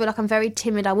 I feel like I'm very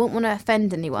timid. I wouldn't want to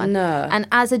offend anyone. No. And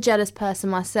as a jealous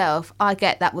person myself, I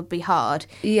get that would be hard.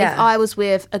 Yeah. If I was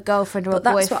with a girlfriend or a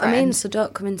boyfriend. That's what I mean. So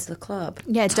don't come into the club.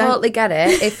 Yeah, totally get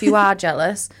it if you are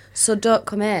jealous. So don't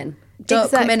come in.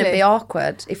 Don't come in and be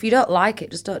awkward. If you don't like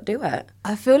it, just don't do it.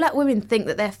 I feel like women think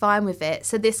that they're fine with it.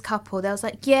 So this couple, they was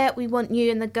like, yeah, we want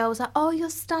you. And the girl was like, oh,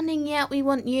 you're stunning. Yeah, we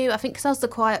want you. I think because I was the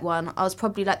quiet one, I was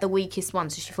probably like the weakest one.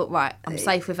 So she thought, right, I'm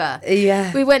safe with her.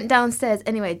 Yeah. We went downstairs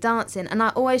anyway, dancing. And I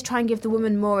always try and give the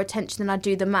woman more attention than I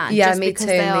do the man. Yeah, just me because too,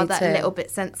 they are me that too. little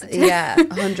bit sensitive. Yeah,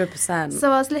 100%.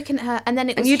 So I was looking at her and then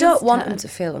it was And you don't his want turn. them to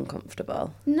feel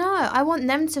uncomfortable. No, I want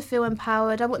them to feel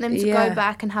empowered. I want them to go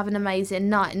back and have an amazing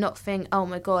night, not think, oh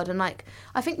my God. And like,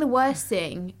 I think the worst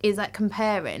thing is like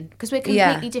comparing, because we're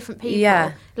completely different people.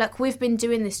 Yeah. Like, we've been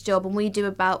doing this job and we do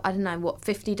about, I don't know, what,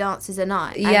 50 dances a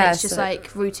night. And Yeah, it's just so-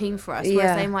 like routine for us.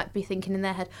 Whereas they might be thinking in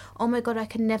their head, oh my God, I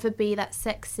can never be that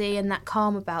sexy and that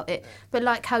calm about it. But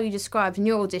like how you described in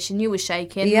your audition, you were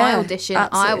shaking. My audition,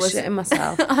 I was shitting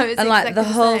myself. I was and like exactly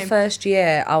the whole same. first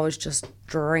year, I was just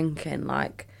drinking,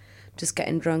 like just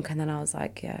getting drunk, and then I was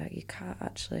like, yeah, you can't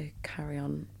actually carry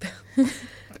on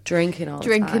drinking all the time.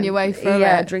 Drinking your way through it.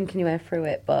 Yeah, drinking your way through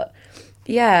it. But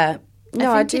yeah,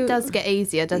 no, I think do. it does get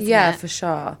easier, doesn't it? Yeah, for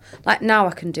sure. Like now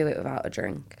I can do it without a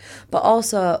drink. But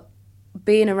also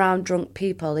being around drunk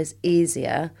people is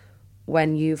easier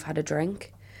when you've had a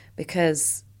drink,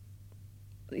 because,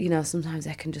 you know, sometimes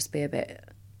they can just be a bit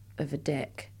of a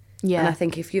dick. Yeah. And I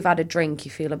think if you've had a drink,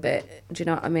 you feel a bit, do you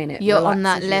know what I mean? It You're on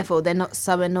that relaxes you. level. They're not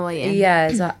so annoying. Yeah,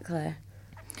 exactly.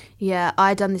 Yeah,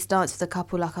 I done this dance with a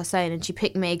couple, like I was saying, and she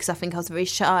picked me because I think I was very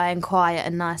shy and quiet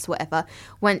and nice, whatever.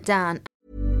 Went down.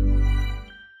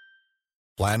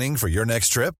 Planning for your next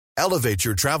trip? Elevate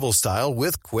your travel style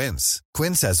with Quince.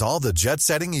 Quince has all the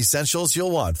jet-setting essentials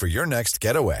you'll want for your next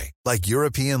getaway, like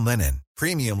European linen,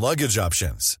 premium luggage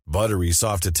options, buttery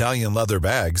soft Italian leather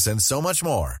bags, and so much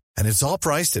more. And it's all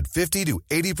priced at 50 to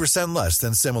 80% less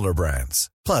than similar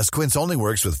brands. Plus, Quince only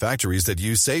works with factories that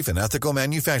use safe and ethical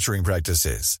manufacturing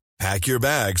practices. Pack your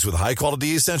bags with high-quality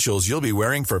essentials you'll be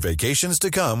wearing for vacations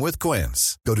to come with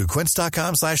Quince. Go to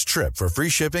quince.com/trip for free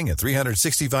shipping and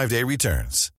 365-day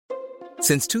returns.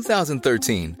 Since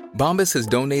 2013, Bombas has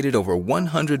donated over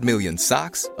 100 million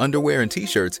socks, underwear, and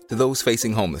T-shirts to those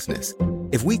facing homelessness.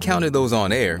 If we counted those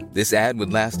on air, this ad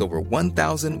would last over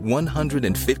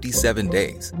 1,157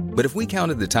 days. But if we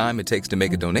counted the time it takes to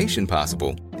make a donation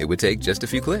possible, it would take just a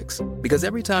few clicks. Because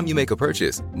every time you make a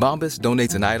purchase, Bombas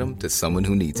donates an item to someone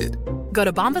who needs it. Go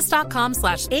to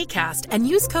bombas.com/ACAST and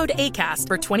use code ACAST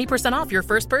for 20% off your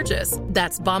first purchase.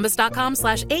 That's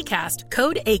bombas.com/ACAST,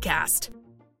 code ACAST.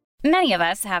 Many of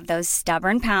us have those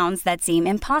stubborn pounds that seem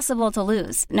impossible to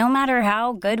lose, no matter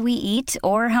how good we eat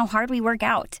or how hard we work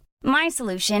out. My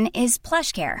solution is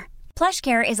PlushCare.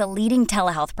 PlushCare is a leading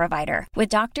telehealth provider with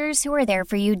doctors who are there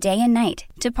for you day and night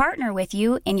to partner with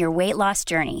you in your weight loss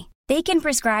journey. They can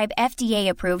prescribe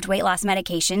FDA-approved weight loss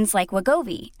medications like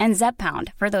Wegovy and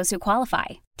Zepbound for those who qualify.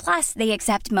 Plus, they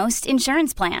accept most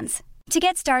insurance plans. To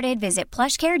get started, visit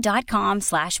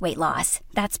plushcare.com/weightloss.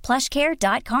 That's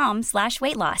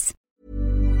plushcare.com/weightloss.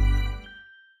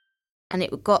 And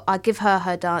I give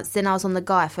her dance. Then I was on the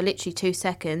guy for literally 2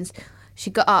 seconds. She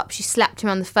got up, she slapped him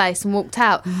on the face and walked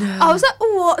out. No. I was like,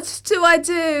 what do I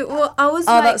do? Well, I was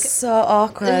like... that's so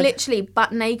awkward. Literally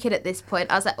butt naked at this point.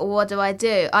 I was like, what do I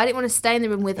do? I didn't want to stay in the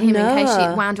room with him in case she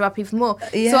wound her up even more.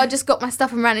 Yeah. So I just got my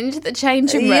stuff and ran into the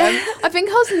changing room. Yeah. I think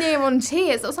I was near on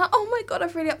tears. I was like, oh my God,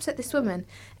 I've really upset this woman.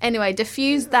 Anyway,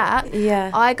 diffuse that.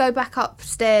 Yeah. I go back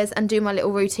upstairs and do my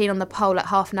little routine on the pole like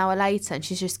half an hour later, and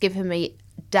she's just giving me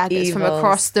daggers from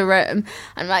across the room.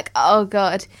 I'm like, oh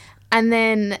God. And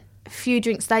then... few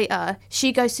drinks later,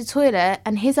 she goes to the toilet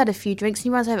and he's had a few drinks and he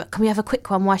runs over. Can we have a quick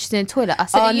one while she's in the toilet? I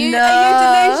said, are you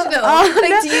delusional?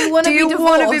 Like, do you want to be divorced? Do you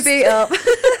want to be beat up?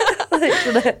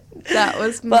 Literally. That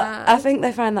was But mad. I think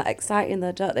they find that exciting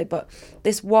though, don't they? But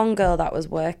this one girl that was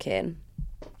working,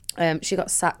 she got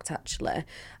sacked actually,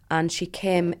 and she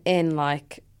came in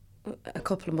like a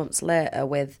couple of months later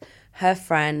with her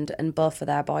friend and both of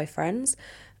their boyfriends,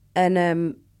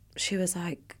 and she was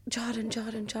like, Jordan,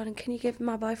 can you give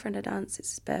my boyfriend a dance? It's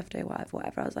his birthday,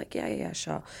 whatever. I was like, yeah,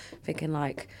 sure. Thinking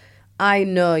like, I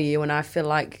know you and I feel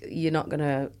like you don't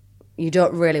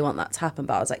really want that to happen.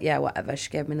 But I was like, yeah, whatever. She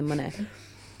gave me the money.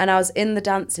 And I was in the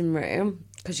dancing room,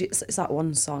 because it's that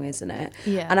one song, isn't it?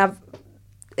 Yeah. And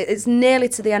it's nearly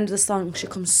to the end of the song. She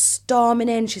comes storming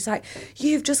in. She's like,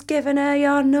 you've just given her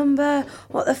your number.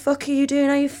 What the fuck are you doing?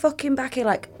 Are you fucking back here?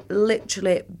 Like,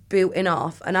 literally booting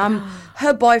off. And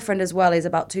her boyfriend as well is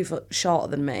about 2 foot shorter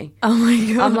than me. Oh my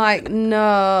God. I'm like,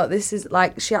 no, this is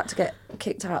like, she had to get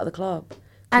kicked out of the club.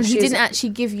 And he didn't actually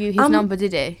give you his number,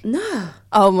 did he? No.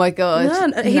 Oh my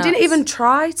God. No, he didn't even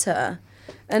try to.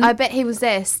 And I bet he was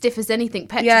there, stiff as anything,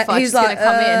 petrified. yeah, he's like,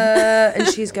 gonna come in.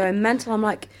 and she's going mental. I'm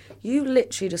like, you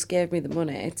literally just gave me the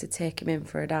money to take him in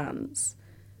for a dance.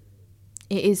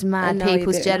 It is mad, now you're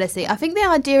people's doing jealousy. I think the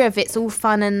idea of it's all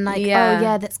fun and like, Yeah. oh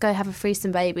yeah, let's go have a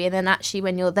threesome, baby. And then actually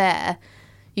when you're there,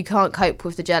 you can't cope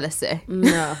with the jealousy.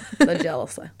 No, the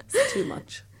jealousy. It's too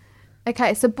much.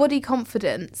 Okay, so body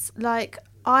confidence. Like,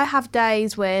 I have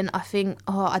days when I think,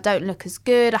 oh, I don't look as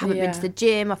good. I haven't been Yeah. to the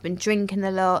gym. I've been drinking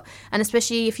a lot. And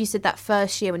especially if you said that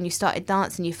first year when you started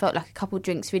dancing, you felt like a couple of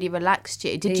drinks really relaxed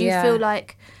you. Did you Yeah. feel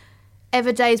like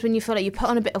ever days when you feel like you put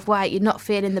on a bit of weight, you're not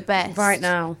feeling the best? Right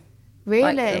now.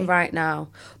 Really? Like, right now.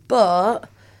 But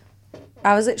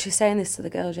I was literally saying this to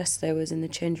the girls yesterday. I was in the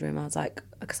change room. I was like,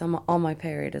 because I'm on my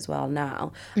period as well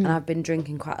now. And I've been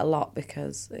drinking quite a lot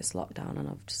because it's lockdown and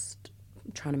I've just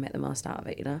trying to make the most out of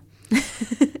it, you know.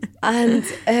 And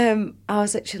I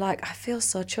was literally like, I feel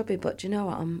so chubby, but do you know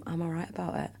what? I'm all right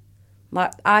about it.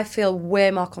 Like, I feel way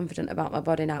more confident about my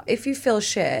body now. If you feel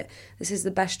shit, this is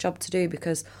the best job to do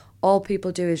because all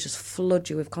people do is just flood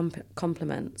you with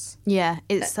compliments. Yeah,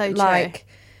 it's so true. Like,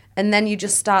 and then you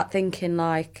just start thinking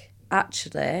like,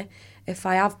 actually, if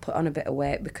I have put on a bit of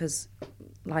weight because,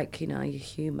 like, you know, you're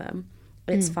human,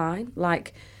 it's fine.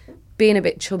 Like, being a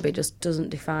bit chubby just doesn't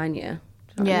define you.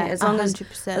 Do you know what I mean? As long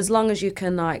 100%. as long as you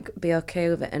can like be okay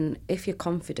with it, and if you're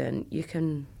confident, you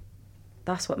can.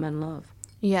 That's what men love.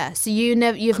 Yeah, so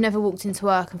you've never walked into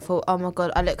work and thought, oh my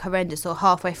God, I look horrendous, or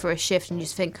halfway through a shift and you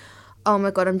just think, oh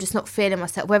my God, I'm just not feeling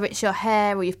myself, whether it's your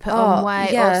hair or you've put on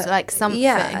weight or like something.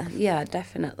 Yeah,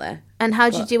 definitely. And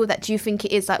how do you deal with that? Do you think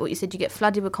it is like what you said, you get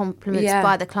flooded with compliments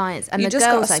by the clients and you the just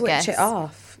girls, gotta I guess? switch it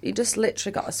off. You just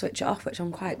literally got to switch it off, which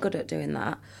I'm quite good at doing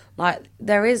that. Like,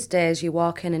 there is days you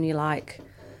walk in and you're like,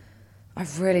 I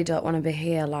really don't want to be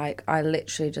here. Like, I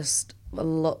literally just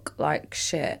look like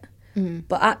shit.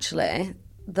 But actually,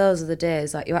 those are the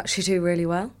days that you actually do really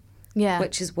well. Yeah.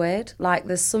 Which is weird. Like,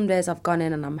 there's some days I've gone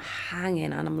in and I'm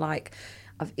hanging and I'm like,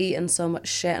 I've eaten so much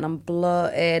shit and I'm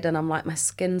bloated and I'm like, my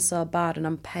skin's so bad and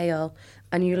I'm pale.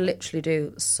 And you literally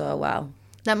do so well.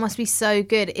 That must be so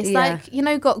good. It's Yeah. like, you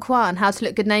know, Got Kwan, How to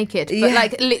Look Good Naked, but Yeah.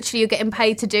 like literally you're getting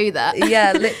paid to do that.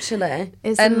 Yeah, literally.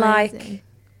 It's and amazing. like,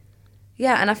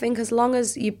 yeah, and I think as long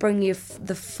as you bring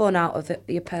the fun out of it,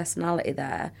 your personality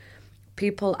there,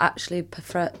 people actually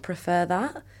prefer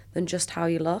that than just how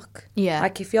you look. Yeah.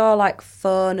 Like, if you're like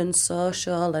fun and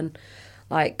social and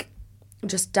like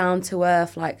just down to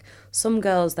earth, like some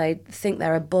girls, they think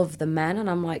they're above the men, and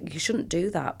I'm like, you shouldn't do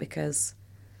that because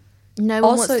No one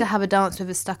Also- wants to have a dance with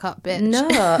a stuck-up bitch. no,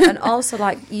 and also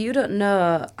like you don't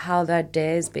know how their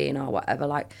day's been or whatever.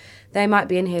 Like, they might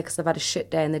be in here because they've had a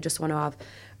shit day and they just want to have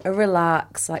a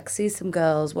relax, like see some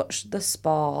girls, watch the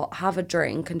sport, have a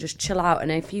drink, and just chill out.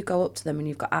 And if you go up to them and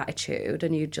you've got attitude,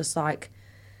 and you just like,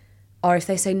 or if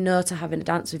they say no to having a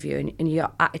dance with you and you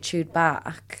got attitude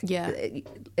back, Yeah.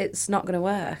 it's not going to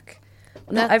work.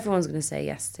 Not That- everyone's going to say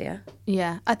yes to you.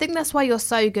 Yeah, I think that's why you're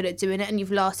so good at doing it and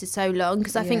you've lasted so long,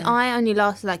 because I think I only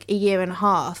lasted like a year and a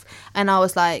half and I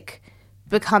was like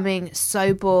becoming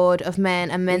so bored of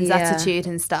men and men's Yeah. attitude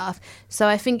and stuff. So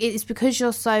I think it's because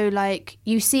you're so like,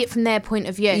 you see it from their point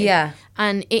of view. Yeah.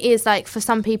 And it is like, for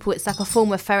some people it's like a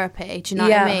form of therapy, do you know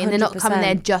Yeah, what I mean? They're not coming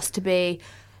there 100%. just to be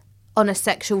on a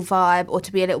sexual vibe or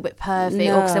to be a little bit pervy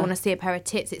or because they want to see a pair of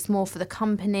tits. It's more for the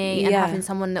company and Yeah. having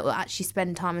someone that will actually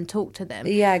spend time and talk to them.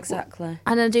 Yeah, exactly.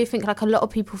 And I do think like a lot of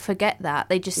people forget that.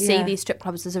 They just see Yeah. these strip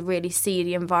clubs as a really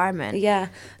seedy environment. Yeah,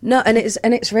 no, and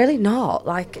it's really not.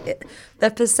 Like,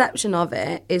 the perception of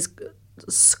it is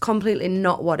completely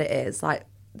not what it is. Like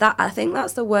that, I think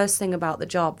that's the worst thing about the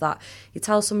job. That you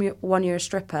tell someone you're a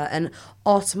stripper, and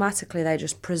automatically they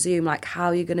just presume like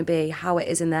how you're going to be, how it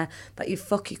is in there, that you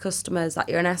fuck your customers, that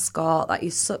you're an escort, that you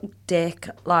suck dick.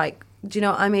 Like, do you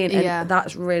know what I mean? And Yeah.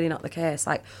 that's really not the case.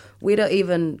 Like, we don't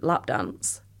even lap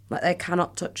dance. Like, they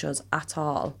cannot touch us at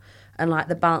all. And, like,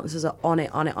 the bouncers are on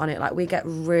it. Like, we get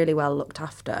really well looked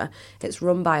after. It's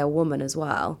run by a woman as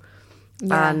well.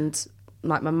 Yeah. And,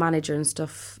 like, my manager and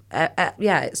stuff,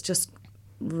 it's just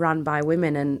ran by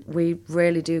women, and we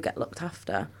really do get looked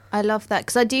after. I love that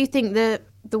because I do think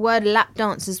the word lap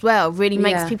dance as well really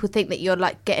makes Yeah. people think that you're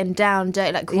like getting down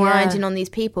dirty, like grinding on these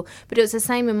people. But it was the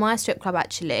same in my strip club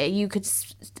actually. You could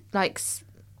I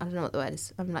don't know what the word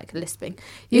is. I'm like lisping.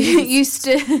 You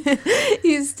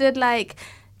stood like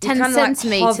 10 You kinda, like,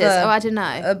 centimetres hover or I don't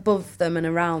know. above them and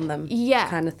around them, Yeah.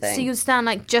 kind of thing. So you'd stand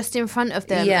like just in front of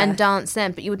them Yeah. and dance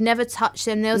them, but you would never touch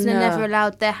them. They was No. never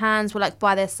allowed, their hands were like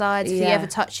by their sides. If they Yeah. ever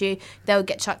touch you, they would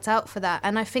get chucked out for that.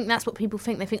 And I think that's what people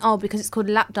think. They think, oh, because it's called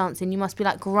lap dancing, you must be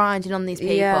like grinding on these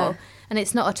people. Yeah. And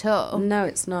it's not at all. No,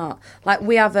 it's not. Like,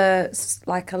 we have a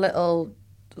little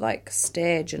like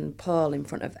stage and pole in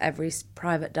front of every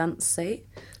private dance seat.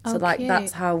 So like cute.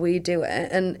 that's how we do it,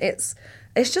 and it's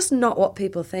just not what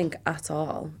people think at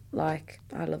all. Like,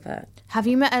 I love it. Have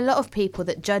you met a lot of people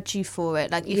that judge you for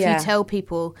it? Like, if Yeah. you tell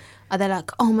people, are they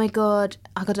like, oh my God,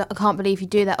 I can't believe you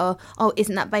do that? Or, oh,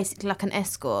 isn't that basically like an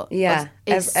escort? Yeah,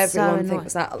 It's everyone so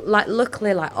thinks that. Like,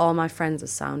 luckily, like, all my friends are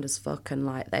sound as fuck and,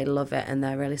 like, they love it and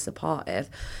they're really supportive.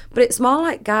 But it's more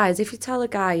like guys, if you tell a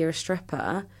guy you're a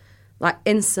stripper, like,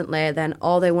 instantly, then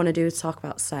all they want to do is talk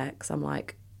about sex. I'm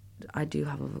like, I do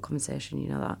have other conversation, you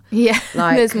know that? Yeah,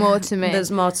 Like, there's more to me.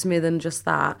 There's more to me than just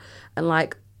that. And,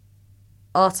 like,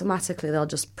 automatically they'll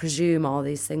just presume all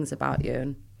these things about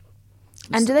you.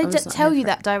 And do they I'm just not tell here you for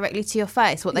that directly to your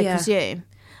face, what they Yeah. presume?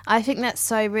 I think that's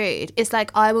so rude. It's like,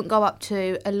 I wouldn't go up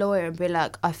to a lawyer and be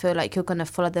like, I feel like you're going to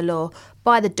follow the law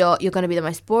by the dot. You're going to be the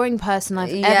most boring person I've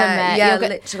ever met. Yeah, You're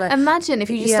literally. Imagine if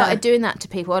you just Yeah. started doing that to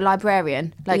people, a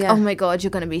librarian. Like, Yeah. oh my God,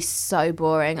 you're going to be so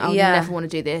boring. I'll Yeah. never want to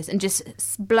do this. And just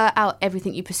blurt out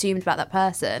everything you presumed about that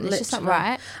person. It's just not Literally.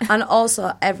 right. And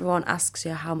also, everyone asks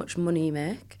you how much money you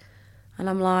make. And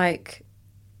I'm like,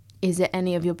 Is it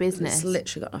any of your business? it's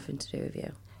literally got nothing to do with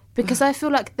you. Because I feel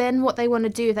like then what they want to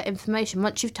do with that information,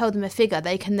 once you've told them a figure,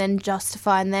 they can then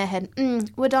justify in their head,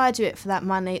 would I do it for that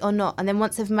money or not? And then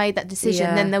once they've made that decision,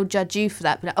 Yeah. then they'll judge you for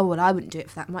that. Be like, oh, well, I wouldn't do it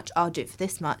for that much. I'll do it for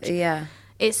this much. Yeah.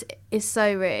 It's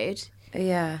so rude.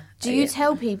 Yeah. Do you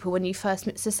tell people when you first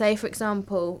meet? So say, for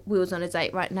example, we was on a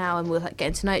date right now and we were like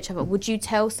getting to know each other. Would you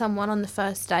tell someone on the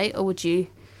first date or would you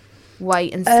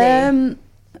wait and see?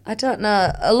 I don't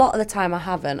know. A lot of the time I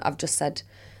haven't. I've just said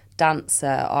dancer,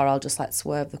 or I'll just like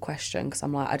swerve the question because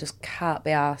I'm like, I just can't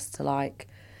be asked to like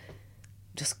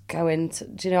just go into,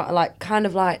 do you know, like kind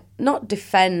of like not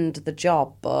defend the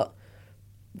job, but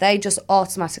they just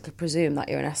automatically presume that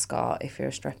you're an escort if you're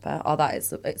a stripper, or that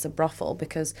it's a brothel,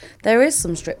 because there is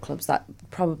some strip clubs that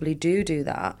probably do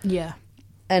that. Yeah.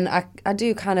 And I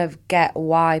do kind of get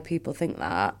why people think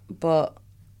that, but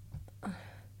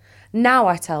now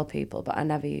I tell people, but I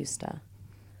never used to.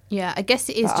 Yeah, I guess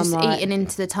it is But just I'm like- eating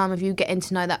into the time of you getting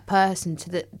to know that person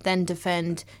to then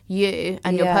defend you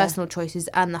and your Yeah. personal choices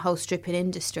and the whole stripping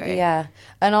industry. Yeah.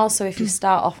 And also, if you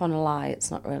start off on a lie, it's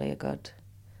not really a good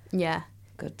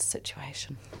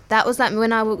situation. That was like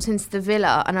when I walked into the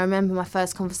villa and I remember my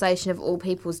first conversation of all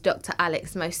people's Dr.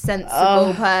 Alex, the most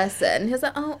sensible person. He was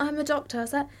like, oh, I'm a doctor. I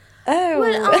was like, Oh,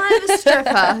 well, I'm a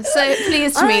stripper, so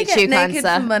pleased to meet you, naked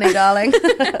cancer. for money, darling.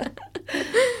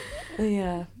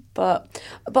 Yeah. But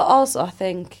also, I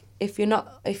think if you're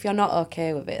not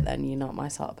okay with it, then you're not my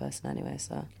sort of person anyway.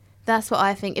 So That's what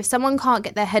I think. If someone can't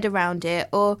get their head around it,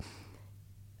 or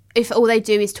if all they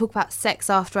do is talk about sex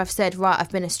after I've said, right,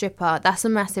 I've been a stripper, that's a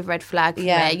massive red flag for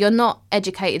me. You're not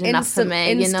educated enough for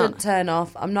me. You're Instant not. turn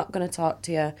off. I'm not going to talk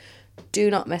to you. Do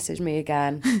not message me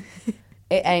again.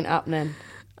 It ain't happening.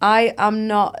 I'm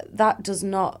not. That does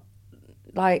not,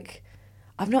 like,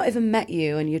 I've not even met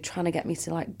you and you're trying to get me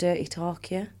to like dirty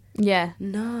talk you. Yeah.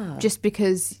 No. Just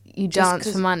because you Just dance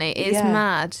 'cause- for money. It's yeah.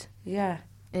 mad. Yeah.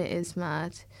 It is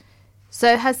mad.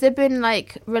 So has there been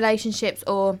like relationships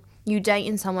or you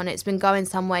dating someone, it's been going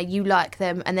somewhere, you like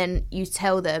them and then you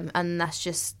tell them and that's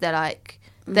just, they're like,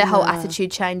 their whole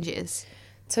attitude changes?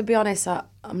 To be honest,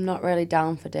 I'm not really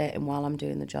down for dating while I'm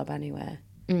doing the job anyway.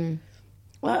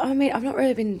 Well, I mean, I've not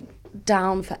really been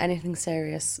down for anything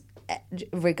serious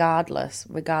regardless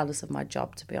of my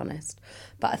job, to be honest.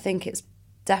 But I think it's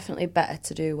definitely better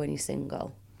to do when you're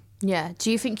single. Yeah. Do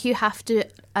you think you have to,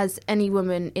 as any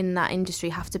woman in that industry,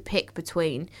 have to pick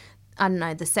between, I don't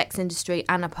know, the sex industry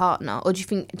and a partner? Or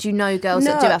do you know girls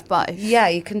that do have both? Yeah,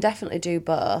 you can definitely do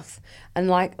both. And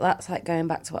like that's like going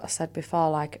back to what I said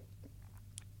before, like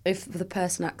if the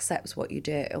person accepts what you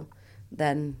do,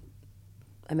 then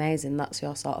amazing, that's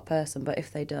your sort of person. But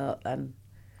if they don't, then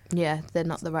Yeah, they're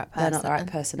not the right person. they're not the right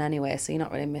person anyway, so you're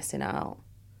not really missing out.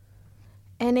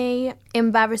 Any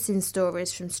embarrassing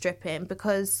stories from stripping?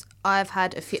 Because I've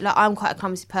had a few, like I'm quite a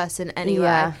clumsy person anyway.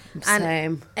 Yeah, and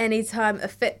same. anytime a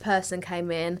fit person came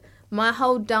in, my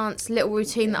whole dance little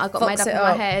routine that I got made Fucks up it in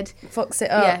my head. Fucks it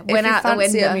up. Yeah, went out the If you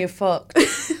fancy window. them, you're fucked.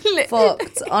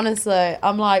 Fucked, honestly.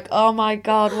 I'm like, oh my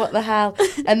God, what the hell?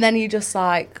 And then you just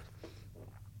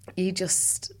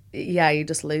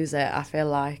lose it, I feel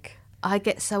like. I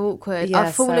get so awkward. Yeah,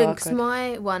 I've so fallen, because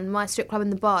awkward. my strip club in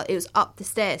the bar, it was up the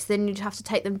stairs. Then you'd have to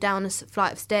take them down a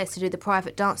flight of stairs to do the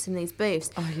private dance in these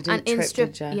booths. Oh, you didn't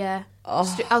trip, did you? Yeah. I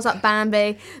was like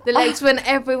Bambi. The legs went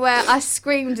everywhere. I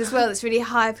screamed as well. It's really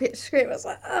high-pitched scream. I was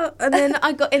like, oh. And then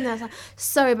I got in there. I was like,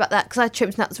 sorry about that, because I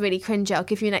tripped and that was really cringy. I'll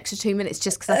give you an extra 2 minutes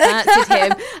just because I fancied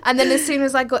him. And then as soon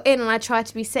as I got in and I tried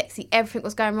to be sexy, everything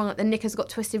was going wrong. Like the knickers got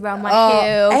twisted around my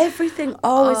heel. Everything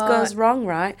always goes wrong,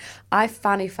 right? I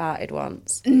fanny farted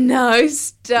once. No,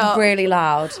 stop. Really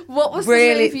loud. What was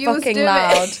really the move you was fucking doing?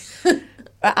 loud?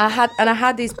 I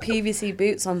had these PVC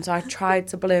boots on, so I tried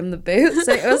to blame the boots.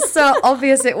 And it was so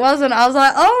obvious it wasn't. I was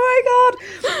like, oh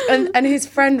my God. And his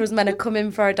friend was meant to come in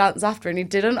for a dance after, and he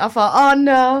didn't. I thought, oh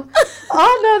no,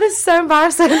 this is so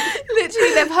embarrassing.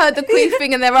 Literally, they've heard the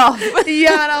queefing and they're off.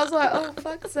 Yeah, and I was like, oh,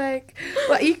 fuck's sake.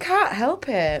 But you can't help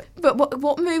it. But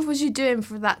what move was you doing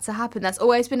for that to happen? That's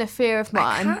always been a fear of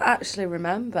mine. I can't actually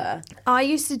remember. I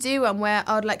used to do one where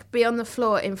I'd like be on the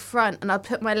floor in front and I'd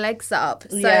put my legs up.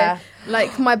 So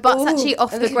like my butt's actually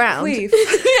off the ground.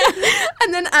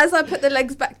 And then as I put the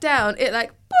legs back down, it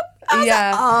like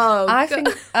boop.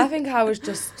 I think I was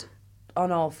just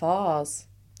on all fours,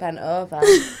 bent over.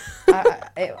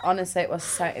 Honestly, it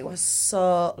was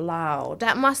so loud.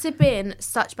 That must have been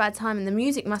such bad timing. The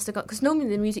music must have got, because normally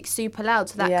the music's super loud,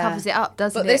 so that covers it up,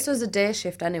 doesn't it? But this was a day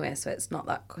shift anyway, so it's not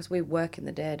that, because we work in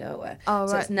the day, don't we? Oh,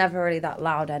 so right. it's never really that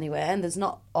loud anyway, and there's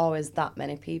not always that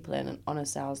many people in. And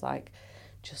honestly, I was like,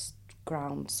 just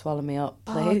ground, swallow me up,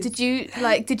 please. Oh, did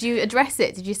you address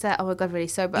it? Did you say, oh my God, really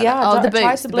sorry about that? Yeah, Oh, I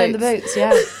tried to blame the boots,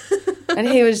 yeah. And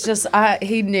he was just,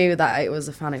 he knew that it was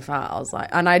a fanny fart. I was like,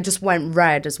 and I just went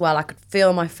red as well. I could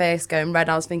feel my face going red.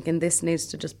 I was thinking, this needs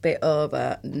to just be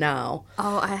over now.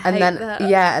 Oh, I hate that.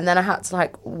 Yeah, and then I had to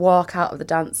like walk out of the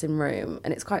dancing room,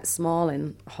 and it's quite small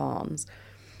in Horns.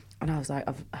 And I was like,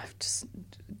 I've just,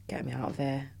 get me out of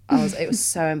here. It was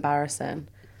so embarrassing.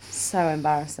 So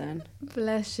embarrassing.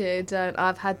 Bless you, don't.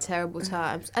 I've had terrible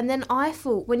times. And then I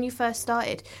thought when you first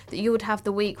started that you would have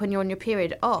the week when you're on your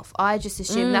period off. I just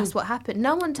assumed that's what happened.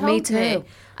 No one told me.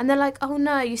 And they're like, oh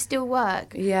no, you still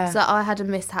work. Yeah. So I had a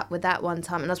mishap with that one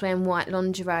time, and I was wearing white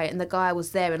lingerie, and the guy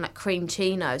was there in like cream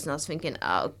chinos, and I was thinking,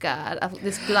 oh God,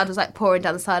 this blood was like pouring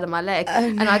down the side of my leg.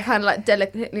 And I kind of like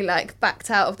delicately like backed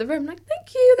out of the room, like,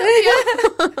 thank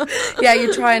you. Yeah,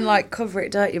 you try and like cover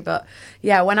it, don't you? But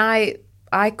yeah, when I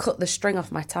cut the string off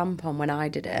my tampon when I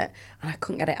did it, and I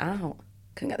couldn't get it out.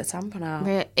 Couldn't get the tampon out.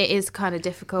 It is kind of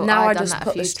difficult. Now I just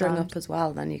put the string up as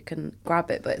well, then you can grab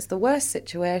it. But it's the worst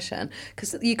situation,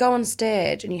 because you go on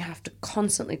stage and you have to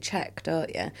constantly check,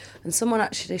 don't you? And someone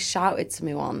actually shouted to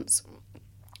me once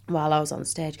while I was on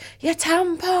stage, your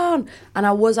tampon! And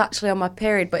I was actually on my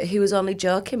period, but he was only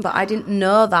joking, but I didn't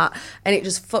know that. And it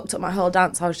just fucked up my whole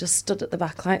dance. I was just stood at the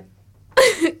back like...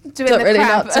 doing the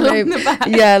crab along the back.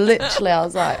 Yeah, literally, I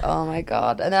was like, oh my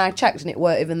God. And then I checked and it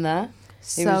weren't even there.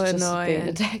 He So was just annoying. being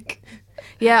a dick.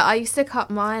 Yeah, I used to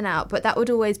cut mine out, but that would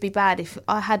always be bad if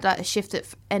I had like a shift that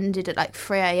ended at like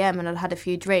 3 a.m. and I'd had a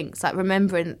few drinks. Like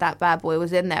remembering that bad boy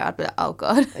was in there, I'd be like, oh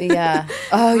God. Yeah.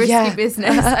 Oh, Risky yeah.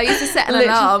 business. I used to set an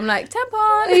alarm like,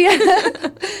 tampon.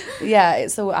 Yeah. Yeah,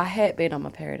 I hate being on my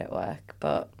period at work,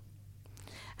 but...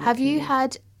 Have you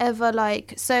had ever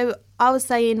like, so I was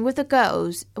saying with the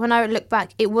girls, when I look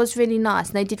back, it was really nice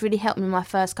and they did really help me my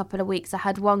first couple of weeks. I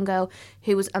had one girl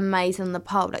who was amazing on the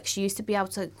pole. Like she used to be able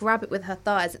to grab it with her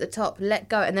thighs at the top, let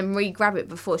go and then re-grab it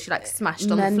before she like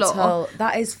smashed on the floor.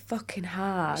 That is fucking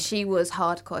hard. She was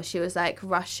hardcore. She was like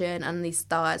Russian and these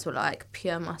thighs were like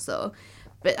pure muscle.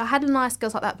 But I had nice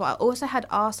girls like that, but I also had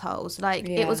arseholes. Like,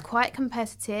 it was quite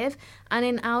competitive. And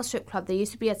in our strip club, there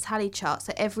used to be a tally chart.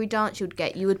 So every dance you would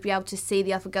get, you would be able to see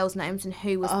the other girls' names and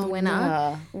who was the winner.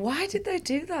 No. Why did they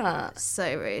do that?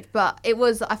 So rude. But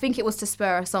I think it was to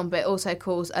spur us on, but it also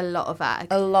caused a lot of ag.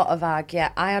 A lot of ag,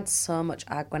 yeah. I had so much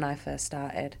ag when I first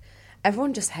started.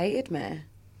 Everyone just hated me.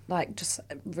 Like, just,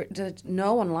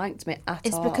 no one liked me at all.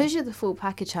 It's because you're the full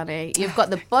package, honey. You've got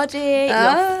the body,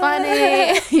 you're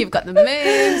funny, you've got the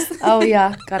moves. Oh,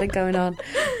 yeah, got it going on.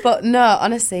 But no,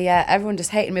 honestly, yeah, everyone just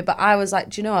hated me. But I was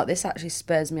like, do you know what? This actually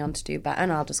spurs me on to do better,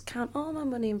 and I'll just count all my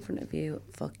money in front of you.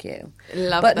 Fuck you.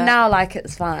 But now, like,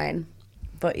 it's fine.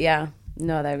 But yeah,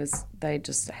 no, they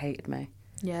just hated me.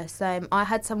 Yeah, same. I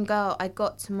had some girl, I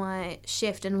got to my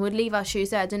shift and would leave our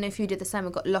shoes there. I don't know if you did the same. I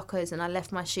got lockers and I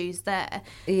left my shoes there.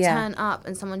 Yeah. Turn up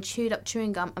and someone chewed up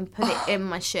chewing gum and put it in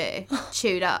my shoe.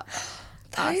 Chewed up.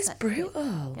 That is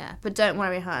brutal. Yeah, but don't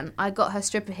worry, hon. I got her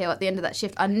stripper heel at the end of that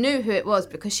shift. I knew who it was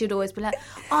because she'd always be like,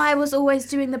 I was always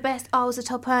doing the best. I was a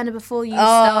top earner before you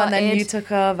started. And then you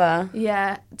took over.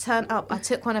 Yeah, turn up. I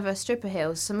took one of her stripper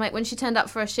heels. So when she turned up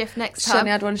for a shift next time. She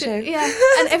only had one shoe. Yeah,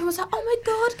 and everyone was like, oh my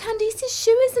God, Candice's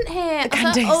shoe isn't here. I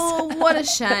was like, oh, what a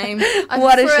shame. I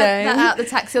threw that out the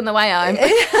taxi on the way home.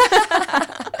 I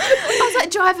was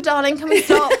like, driver, darling, can we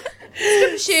stop?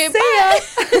 See ya.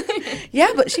 Yeah,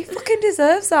 but she fucking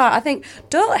deserves that. I think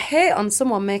don't hate on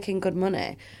someone making good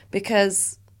money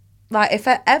because, like, if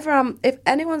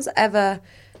anyone's ever,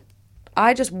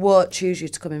 I just won't choose you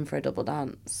to come in for a double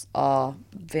dance or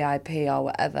VIP or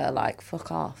whatever. Like,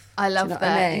 fuck off. I love that.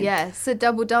 I mean? Yeah. So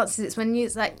double dances, it's when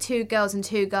it's like 2 girls and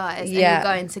 2 guys and you're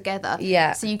going together.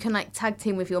 Yeah. So you can like tag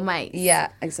team with your mates. Yeah,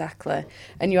 exactly.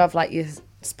 And you have like your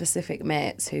specific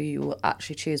mates who you will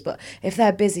actually choose, but if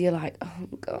they're busy you're like, oh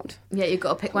God, yeah, you've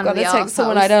got to pick one of the take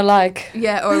someone I don't like,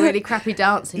 yeah, or a really crappy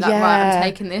dancer, like, right, I'm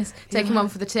taking this, taking one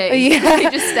for the team. Yeah. You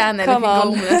just stand there looking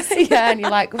gormless. Yeah, and you're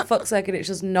like, for fuck's sake, and it's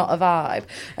just not a vibe,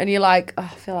 and you're like, oh,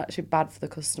 I feel actually bad for the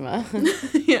customer.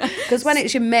 Yeah, because when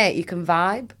it's your mate you can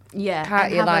vibe, yeah,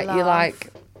 can't you? Like, you're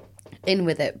like in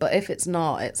with it, but if it's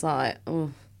not, it's like, oh.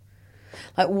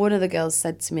 Like, one of the girls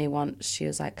said to me once, she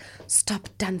was like, stop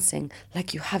dancing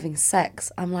like you're having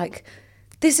sex. I'm like,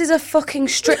 this is a fucking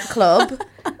strip club.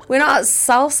 We're not at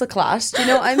salsa class. Do you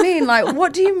know what I mean? Like,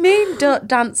 what do you mean don't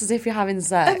dance as if you're having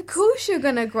sex? Of course you're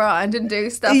going to grind and do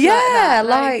stuff like that. Yeah,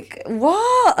 like,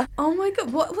 what? Oh my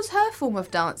God, what was her form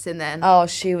of dancing then? Oh,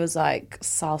 she was like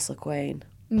salsa queen.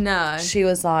 No. She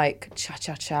was like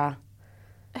cha-cha-cha.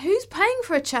 Who's paying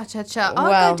for a cha-cha-cha?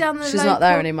 I'll go down the she's local... not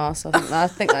there anymore, so I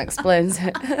think that explains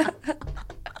it.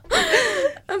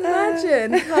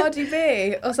 Imagine Cardi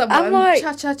B or someone like,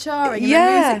 cha-cha-cha-ing in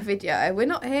a music video. We're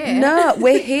not here. No,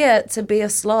 we're here to be a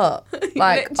slut.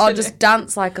 Like, or just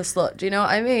dance like a slut. Do you know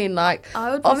what I mean? Like,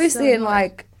 obviously in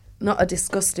like, not a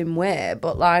disgusting way,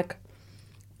 but like,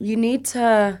 you need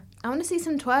to... I want to see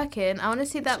some twerking. I want to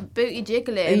see that booty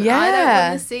jiggling. Yeah. I don't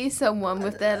want to see someone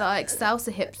with their like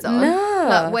salsa hips on. No.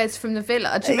 Like Wes from The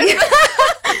Villa. Do you remember?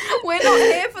 We're not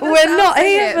here for the We're not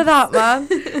here hips. for that,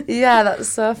 man. Yeah, that's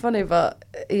so funny. But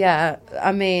yeah,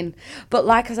 I mean, but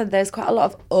like I said, there's quite a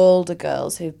lot of older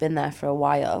girls who've been there for a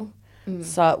while.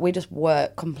 So we just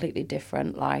work completely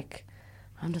different. Like,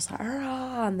 I'm just like,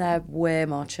 ah, and they're way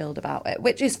more chilled about it,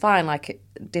 which is fine. Like,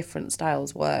 different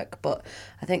styles work, but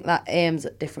I think that aims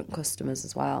at different customers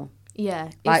as well. Yeah,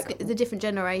 like the different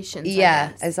generations.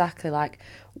 Yeah, exactly. Like,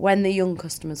 when the young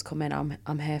customers come in,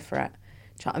 I'm here for it.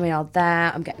 Do you know what I mean? I'm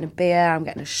there. I'm getting a beer. I'm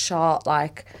getting a shot.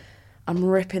 Like, I'm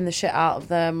ripping the shit out of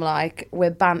them. Like, we're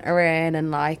bantering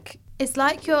and like. It's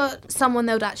like you're someone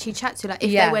they would actually chat to. Like,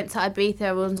 if they went to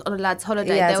Ibiza or on a lad's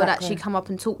holiday, they would actually come up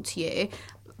and talk to you.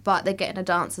 But they're getting a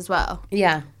dance as well.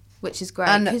 Yeah. Which is great.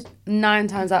 And 9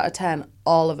 times out of 10,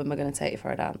 all of them are going to take you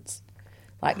for a dance.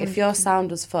 Like, if you're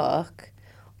sound as fuck,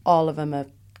 all of them are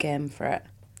game for it.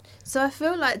 So I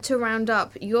feel like, to round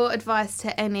up, your advice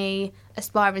to any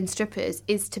aspiring strippers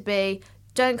is to be,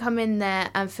 don't come in there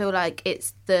and feel like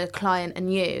it's the client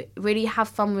and you. Really have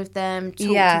fun with them, talk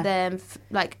to them,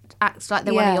 like, act like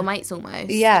they're one of your mates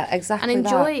almost. Yeah, exactly. And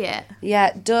enjoy it.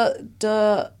 Yeah,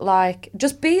 don't like,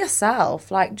 just be yourself.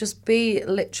 Like, just be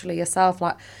literally yourself.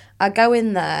 Like, I go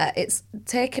in there, it's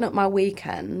taking up my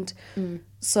weekend.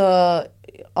 So,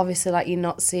 obviously, like, you're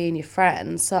not seeing your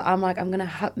friends. So, I'm like, I'm going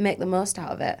to make the most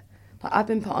out of it. Like, I've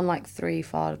been put on, like,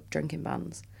 3-4 drinking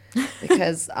bans.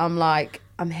 Because I'm like,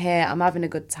 I'm here, I'm having a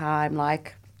good time.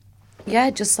 Like,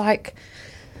 yeah, just like,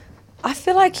 I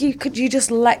feel like you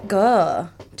just let go.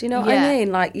 Do you know what I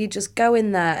mean? Like, you just go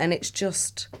in there and it's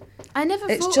just... I never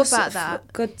thought about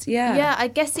that. Good, yeah. Yeah, I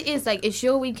guess it is. Like, it's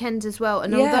your weekend as well.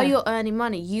 And although you're earning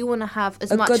money, you want to have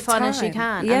as much fun as you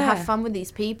can and have fun with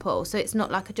these people. So it's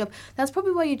not like a job. That's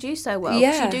probably why you do so well.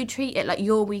 Yeah. Because you do treat it like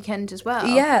your weekend as well.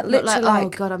 Yeah, literally. Not like, oh,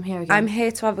 God, I'm here again. I'm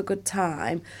here to have a good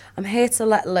time. I'm here to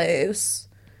let loose.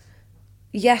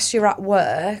 Yes, you're at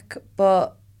work,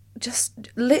 but... just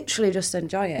literally just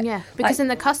enjoy it. Yeah, because then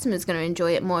the customer's going to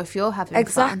enjoy it more if you're having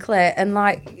exactly. fun. And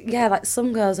like, yeah, like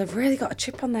some girls have really got a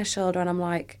chip on their shoulder and I'm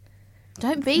like,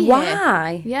 don't be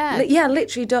why? Here. Yeah. Yeah,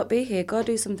 literally don't be here. Go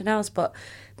do something else. But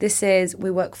we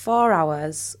work 4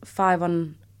 hours, 5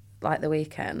 on like the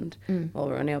weekend. Well,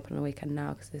 we're only open on the weekend now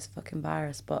because of this fucking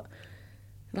virus. But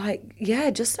like, yeah,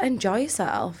 just enjoy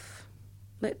yourself.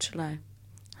 Literally.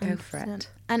 Go for it.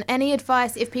 And any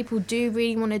advice, if people do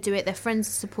really want to do it, their friends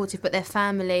are supportive, but their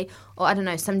family, or I don't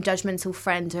know, some judgmental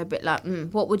friends are a bit like,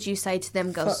 what would you say to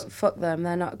them girls? Fuck them,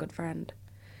 they're not a good friend.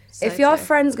 So if your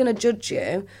friend's going to judge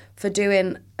you for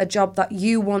doing a job that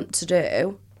you want to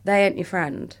do, they ain't your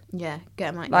friend. Yeah,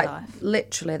 get them out of Like, your life.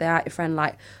 literally, they aren't your friend.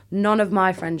 Like, none of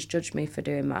my friends judge me for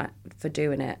doing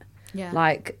it. Yeah.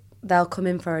 Like, they'll come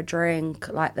in for a drink.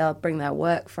 Like, they'll bring their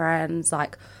work friends.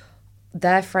 Like,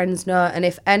 their friends know. And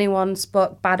if anyone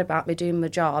spoke bad about me doing my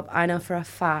job, I know for a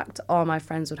fact all my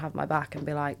friends would have my back and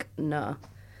be like, no.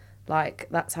 Like,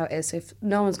 that's how it is. So if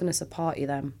no one's going to support you,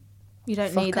 then You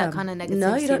don't fuck need that 'em. kind of negativity.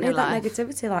 No, you don't in your need that life.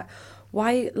 negativity. Like,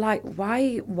 why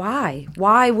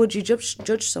would you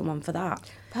judge someone for that?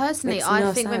 Personally, Makes I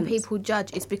no think when sense. people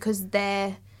judge, it's because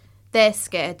they're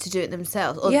scared to do it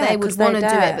themselves, or Yeah, they would 'cause they want to do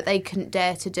dare. it, but they couldn't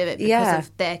dare to do it because Yeah.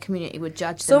 of their community would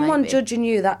judge them. Someone maybe. judging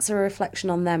you, that's a reflection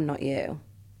on them, not you.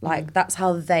 Like, that's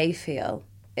how they feel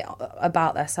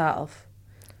about themselves.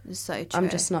 It's so true. I'm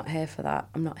just not here for that.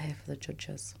 I'm not here for the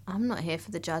judges. I'm not here for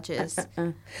the judges.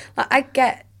 Like, I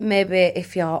get maybe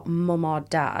if your mum or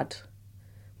dad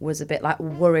was a bit, like,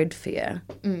 worried for you.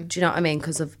 Do you know what I mean?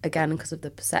 Because of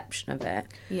the perception of it.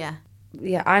 Yeah.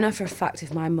 Yeah, I know for a fact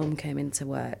if my mum came into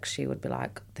work, she would be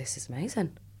like, this is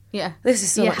amazing. Yeah. This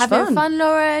is so You're much having fun,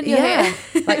 Lauren. You're Yeah.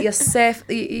 here. Like, you're safe.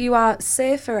 You are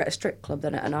safer at a strip club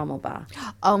than at a normal bar.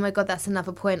 Oh my God, that's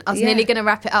another point. I was Yeah. nearly going to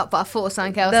wrap it up, but I thought of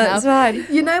something else That's now. fine.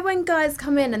 You know when guys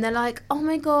come in and they're like, oh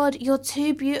my God, you're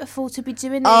too beautiful to be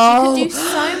doing this. Oh, you could do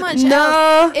so much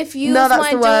no. else. If you No, was that's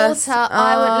my the worst. daughter,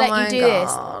 I Oh would let my you do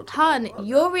God. this. Hun,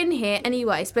 you're in here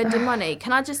anyway, spending money.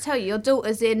 Can I just tell you, your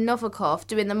daughter's in Novikov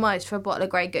doing the most for a bottle of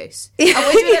Grey Goose. And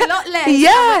we're doing a lot less. Yeah.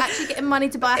 And we're actually getting money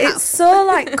to buy a house. It's so,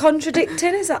 like,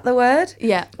 contradicting, is that the word?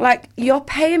 Yeah. Like, you're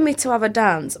paying me to have a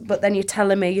dance, but then you're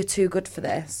telling me you're too good for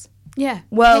this. Yeah.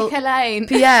 Well, Pick a lane.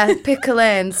 Yeah, pick a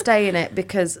lane, stay in it,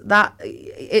 because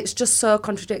it's just so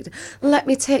contradicting. Let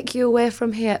me take you away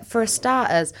from here. For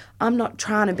starters, I'm not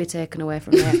trying to be taken away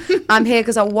from here. I'm here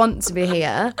because I want to be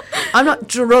here. I'm not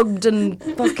drugged and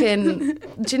fucking...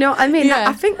 Do you know what I mean? Yeah.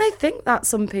 I think they think that,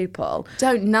 some people.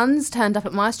 Nuns turned up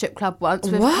at my strip club once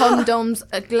with What? condoms,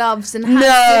 gloves and hats.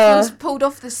 No. Everyone's pulled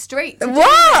off the street to do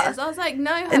What? this. I was like,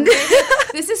 no, honey,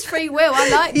 this is free will. I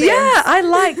like this. Yeah, I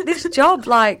like this job.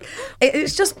 Like,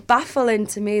 it's just baffling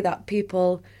to me that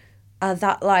people are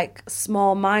that, like,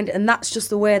 small-minded, and that's just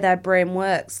the way their brain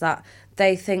works, that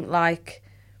they think, like,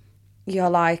 you're,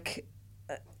 like,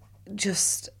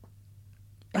 just...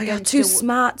 Like, you're Against too your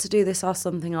smart to do this or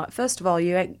something. Like, first of all,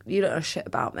 you don't know shit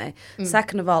about me.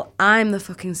 Second of all, I'm the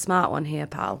fucking smart one here,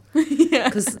 pal.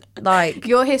 Because, like...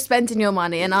 You're here spending your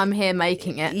money and I'm here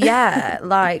making it. Yeah,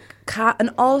 like, and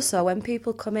also when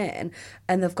people come in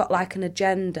and they've got, like, an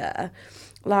agenda,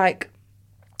 like,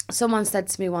 someone said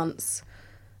to me once,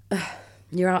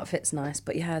 your outfit's nice,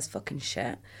 but your hair's fucking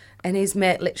shit. And his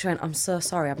mate literally went, I'm so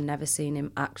sorry, I've never seen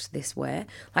him act this way.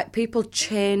 Like, people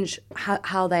change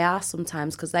how they are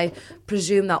sometimes because they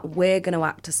presume that we're going to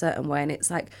act a certain way. And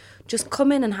it's like, just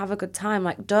come in and have a good time.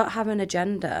 Like, don't have an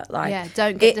agenda. Like, Yeah,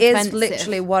 don't get It is defensive.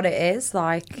 literally what it is.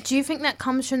 Like, Do you think that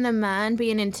comes from the man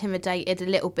being intimidated a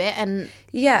little bit and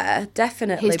yeah,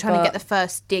 definitely. he's trying to get the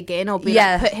first dig in or be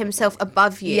like, put himself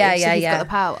above you so he's got the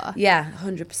power? Yeah,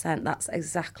 100%. That's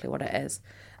exactly what it is.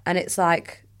 And it's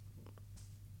like,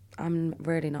 I'm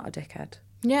really not a dickhead.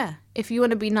 Yeah. If you want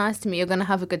to be nice to me, you're going to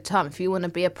have a good time. If you want to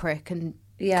be a prick and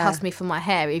cuss me for my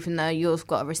hair, even though you've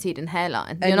got a receding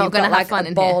hairline, And you're not you've going to got, have fun a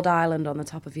in bald here. island on the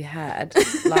top of your head.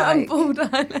 Like, Bald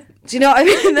island. do you know what I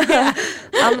mean?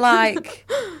 I'm like,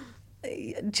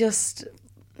 just...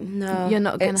 No, You're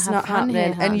not gonna it's have not fun here,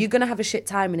 happening. hun. And you're going to have a shit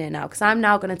time in here now, because I'm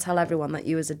now going to tell everyone that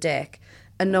you was a dick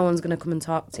and no one's going to come and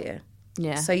talk to you.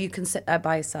 Yeah. So you can sit there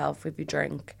by yourself with your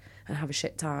drink and have a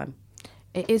shit time.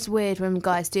 It is weird when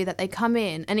guys do that. They come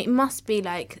in, and it must be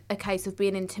like a case of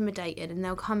being intimidated, and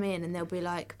they'll come in and they'll be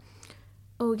like,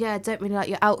 oh, yeah, I don't really like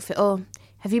your outfit. Or,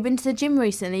 have you been to the gym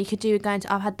recently? You could do going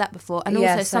to... I've had that before. And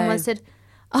Yeah, also someone same. said...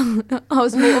 Oh, I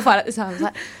was mortified at the time. I was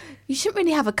like, you shouldn't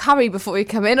really have a curry before you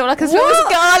come in, or like a small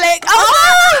garlic.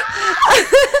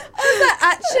 I was like,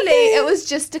 actually, it was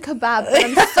just a kebab.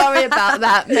 And I'm sorry about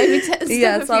that. Maybe step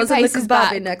Yes, a I few was in the paces kebabby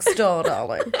back. next door,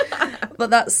 darling. But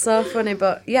that's so funny.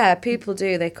 But yeah, people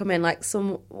do. They come in like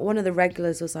one of the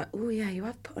regulars was like, "Oh yeah, you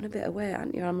have put on a bit of weight,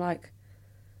 haven't you?" And I'm like,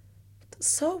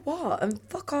 "So what?" And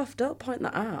fuck off! Don't point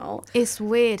that out. It's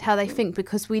weird how they think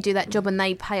because we do that job and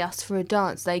they pay us for a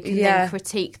dance, they can Yeah. then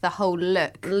critique the whole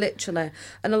look. Literally.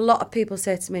 And a lot of people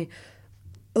say to me,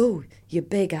 "Oh, you're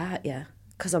big, aren't you?"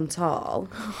 Because I'm tall.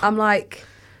 I'm like,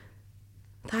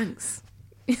 thanks.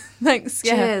 Thanks,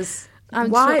 yeah. Cheers.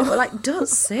 I'm Why? sure- Like, don't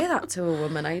say that to a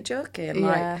woman. Are you joking?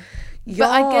 Yeah. Like, you're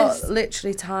But I guess-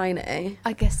 literally tiny.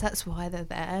 I guess that's why they're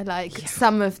there. Like,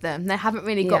 some of them, they haven't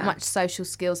really got Yeah. much social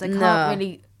skills. They No. can't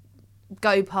really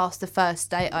go past the first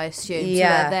date, I assume, so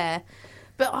Yeah. they're there.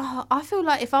 But I feel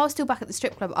like if I was still back at the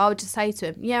strip club, I would just say to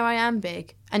him, yeah, I am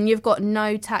big. And you've got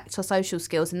no tact or social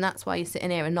skills, and that's why you're sitting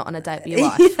here and not on a date with your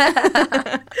wife.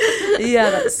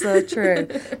 Yeah, that's so true.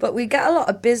 But we get a lot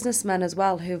of businessmen as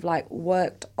well who've like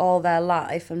worked all their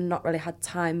life and not really had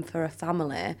time for a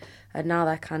family. And now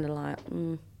they're kind of like,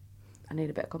 I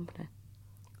need a bit of company.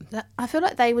 I feel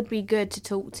like they would be good to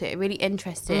talk to, really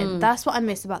interesting. That's what I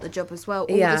miss about the job as well.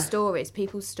 All the stories,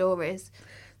 people's stories.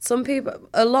 Some people,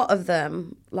 a lot of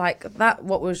them, like that,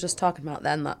 what we was just talking about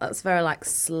then, that's very like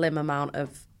slim amount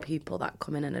of people that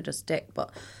come in and are just dick. But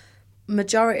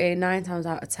majority, 9 times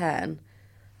out of 10,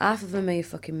 half of them are your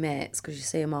fucking mates because you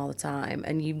see them all the time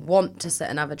and you want to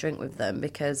sit and have a drink with them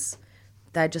because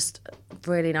they're just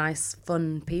really nice,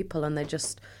 fun people and they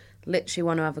just literally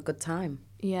want to have a good time.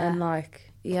 Yeah. And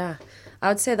like, yeah, I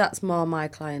would say that's more my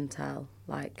clientele,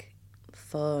 like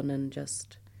fun and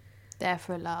just... There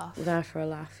for a laugh. There for a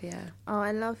laugh, yeah. Oh,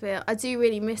 I love it. I do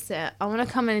really miss it. I want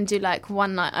to come in and do like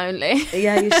one night only.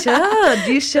 Yeah, you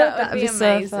should. You should. That would be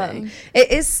amazing. So fun. It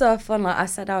is so fun. Like I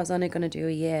said, I was only going to do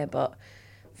a year, but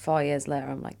 4 years later,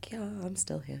 I'm like, yeah, I'm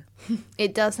still here.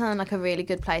 It does sound like a really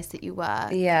good place that you work.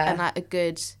 Yeah. And like a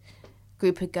good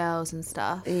group of girls and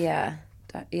stuff. Yeah.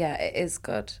 Yeah, it is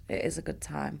good. It is a good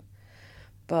time.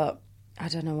 But I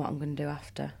don't know what I'm going to do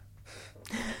after.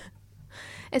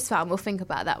 It's fine. We'll think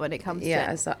about that when it comes to it. Yeah,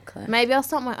 exactly. Maybe I'll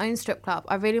start my own strip club.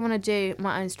 I really want to do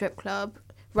my own strip club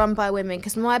run by women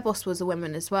because my boss was a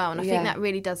woman as well. And I think that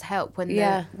really does help when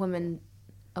a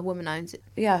woman owns it.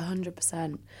 Yeah,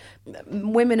 100%.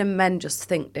 Women and men just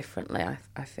think differently,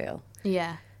 I feel.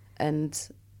 Yeah. And,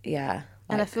 yeah.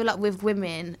 And I feel like with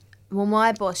women... Well,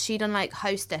 my boss, she done like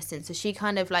hostessing, so she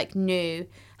kind of like knew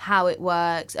how it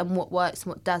works and what works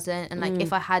and what doesn't. And like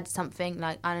if I had something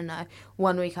like, I don't know,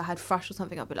 one week I had thrush or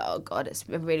something, I'd be like, oh God, it's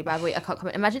a really bad week, I can't come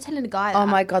in. Imagine telling a guy that. Oh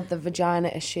my God, the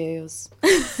vagina issues.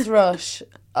 Thrush.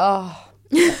 Oh,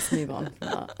 let's move on from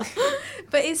that.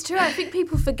 But it's true, I think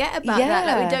people forget about that.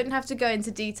 Like, we don't have to go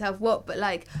into detail of what, but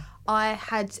like I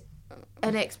had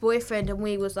an ex-boyfriend and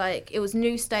we was like, it was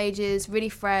new stages, really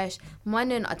fresh. My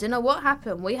noon, I don't know what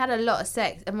happened. We had a lot of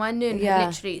sex and my noon had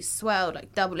literally swelled,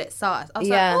 like double its size. I was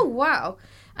like, oh wow.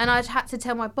 And I had to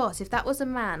tell my boss, if that was a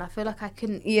man, I feel like I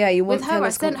couldn't. Yeah, you wouldn't. With her, I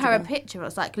sent her a picture. I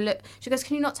was like, look, she goes,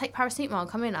 can you not take paracetamol and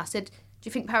come in? I said, do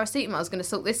you think paracetamol is going to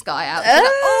sort this guy out? She's like,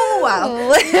 oh wow,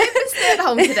 maybe stay at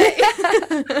home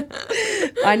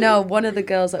today. I know one of the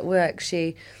girls at work,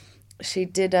 she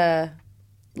did a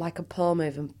pole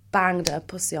move and banged her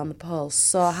pussy on the pole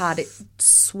so hard it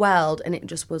swelled and it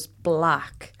just was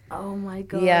black. Oh my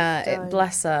God. Yeah,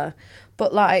 bless her.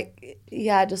 But like,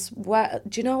 yeah, just wear.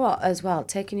 Do you know what? As well,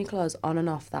 taking your clothes on and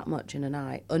off that much in a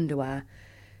night, underwear,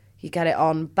 you get it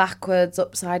on backwards,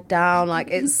 upside down. Like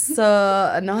it's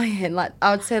so annoying. Like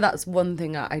I would say that's one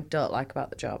thing that I don't like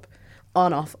about the job.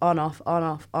 On, off, on, off, on,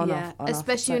 off, on, off, on,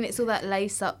 especially off. when it's all that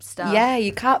lace-up stuff. Yeah,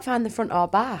 you can't find the front or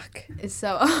back. It's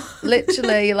so...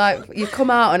 Literally, like, you come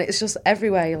out and it's just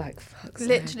everywhere. You're like, fuck.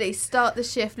 Literally, start the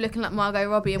shift looking like Margot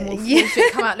Robbie and Wolf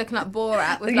come out looking like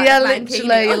Borat with like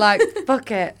literally, you're like, fuck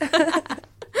it.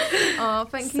 Oh,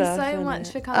 thank you so much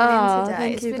for coming in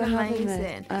today. It's been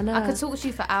amazing. I know. I could talk to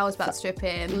you for hours about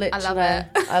stripping. Literally. I love it.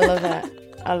 I love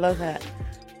it. I love it.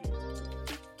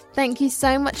 Thank you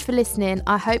so much for listening.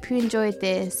 I hope you enjoyed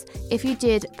this. If you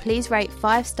did, please rate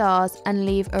 5 stars and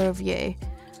leave a review.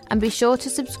 And be sure to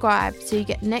subscribe so you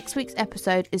get next week's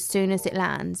episode as soon as it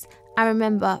lands. And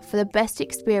remember, for the best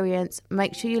experience,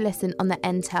 make sure you listen on the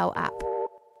Entale app.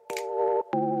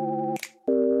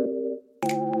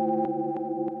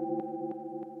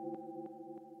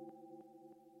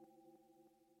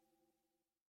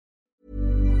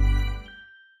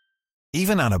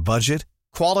 Even on a budget,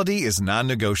 quality is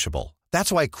non-negotiable.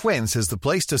 That's why Quince is the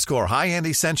place to score high-end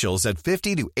essentials at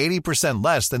 50 to 80%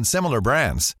 less than similar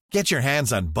brands. Get your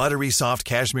hands on buttery soft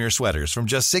cashmere sweaters from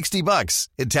just $60,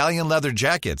 Italian leather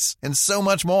jackets, and so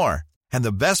much more. And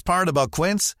the best part about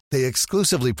Quince, they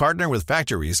exclusively partner with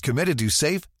factories committed to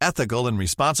safe, ethical, and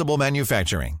responsible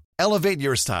manufacturing. Elevate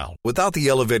your style without the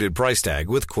elevated price tag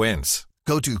with Quince.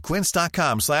 Go to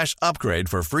quince.com/upgrade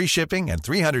for free shipping and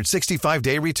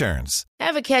 365-day returns.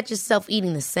 Ever catch yourself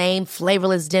eating the same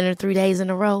flavorless dinner 3 days in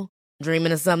a row?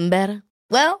 Dreaming of something better?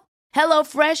 Well,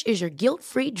 HelloFresh is your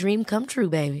guilt-free dream come true,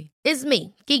 baby. It's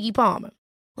me, Keke Palmer.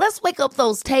 Let's wake up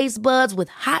those taste buds with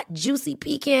hot, juicy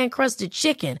pecan-crusted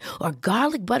chicken or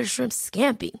garlic butter shrimp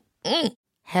scampi.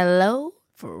 Hello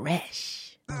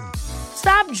Fresh.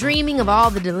 Stop dreaming of all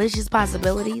the delicious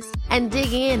possibilities and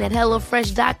dig in at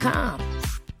HelloFresh.com.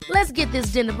 Let's get this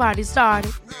dinner party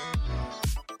started.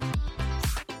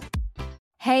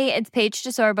 Hey, it's Paige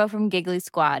DeSorbo from Giggly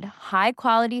Squad. High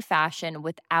quality fashion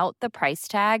without the price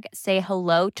tag. Say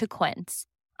hello to Quince.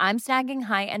 I'm snagging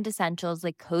high-end essentials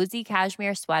like cozy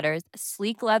cashmere sweaters,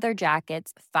 sleek leather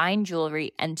jackets, fine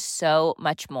jewelry, and so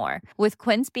much more. With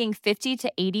Quince being 50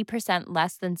 to 80%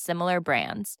 less than similar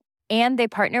brands. And they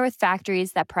partner with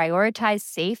factories that prioritize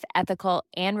safe, ethical,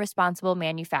 and responsible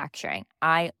manufacturing.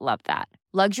 I love that.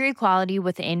 Luxury quality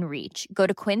within reach. Go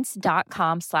to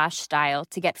quince.com/style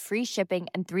to get free shipping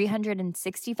and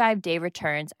 365-day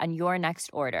returns on your next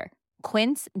order.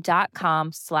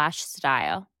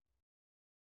 Quince.com/style.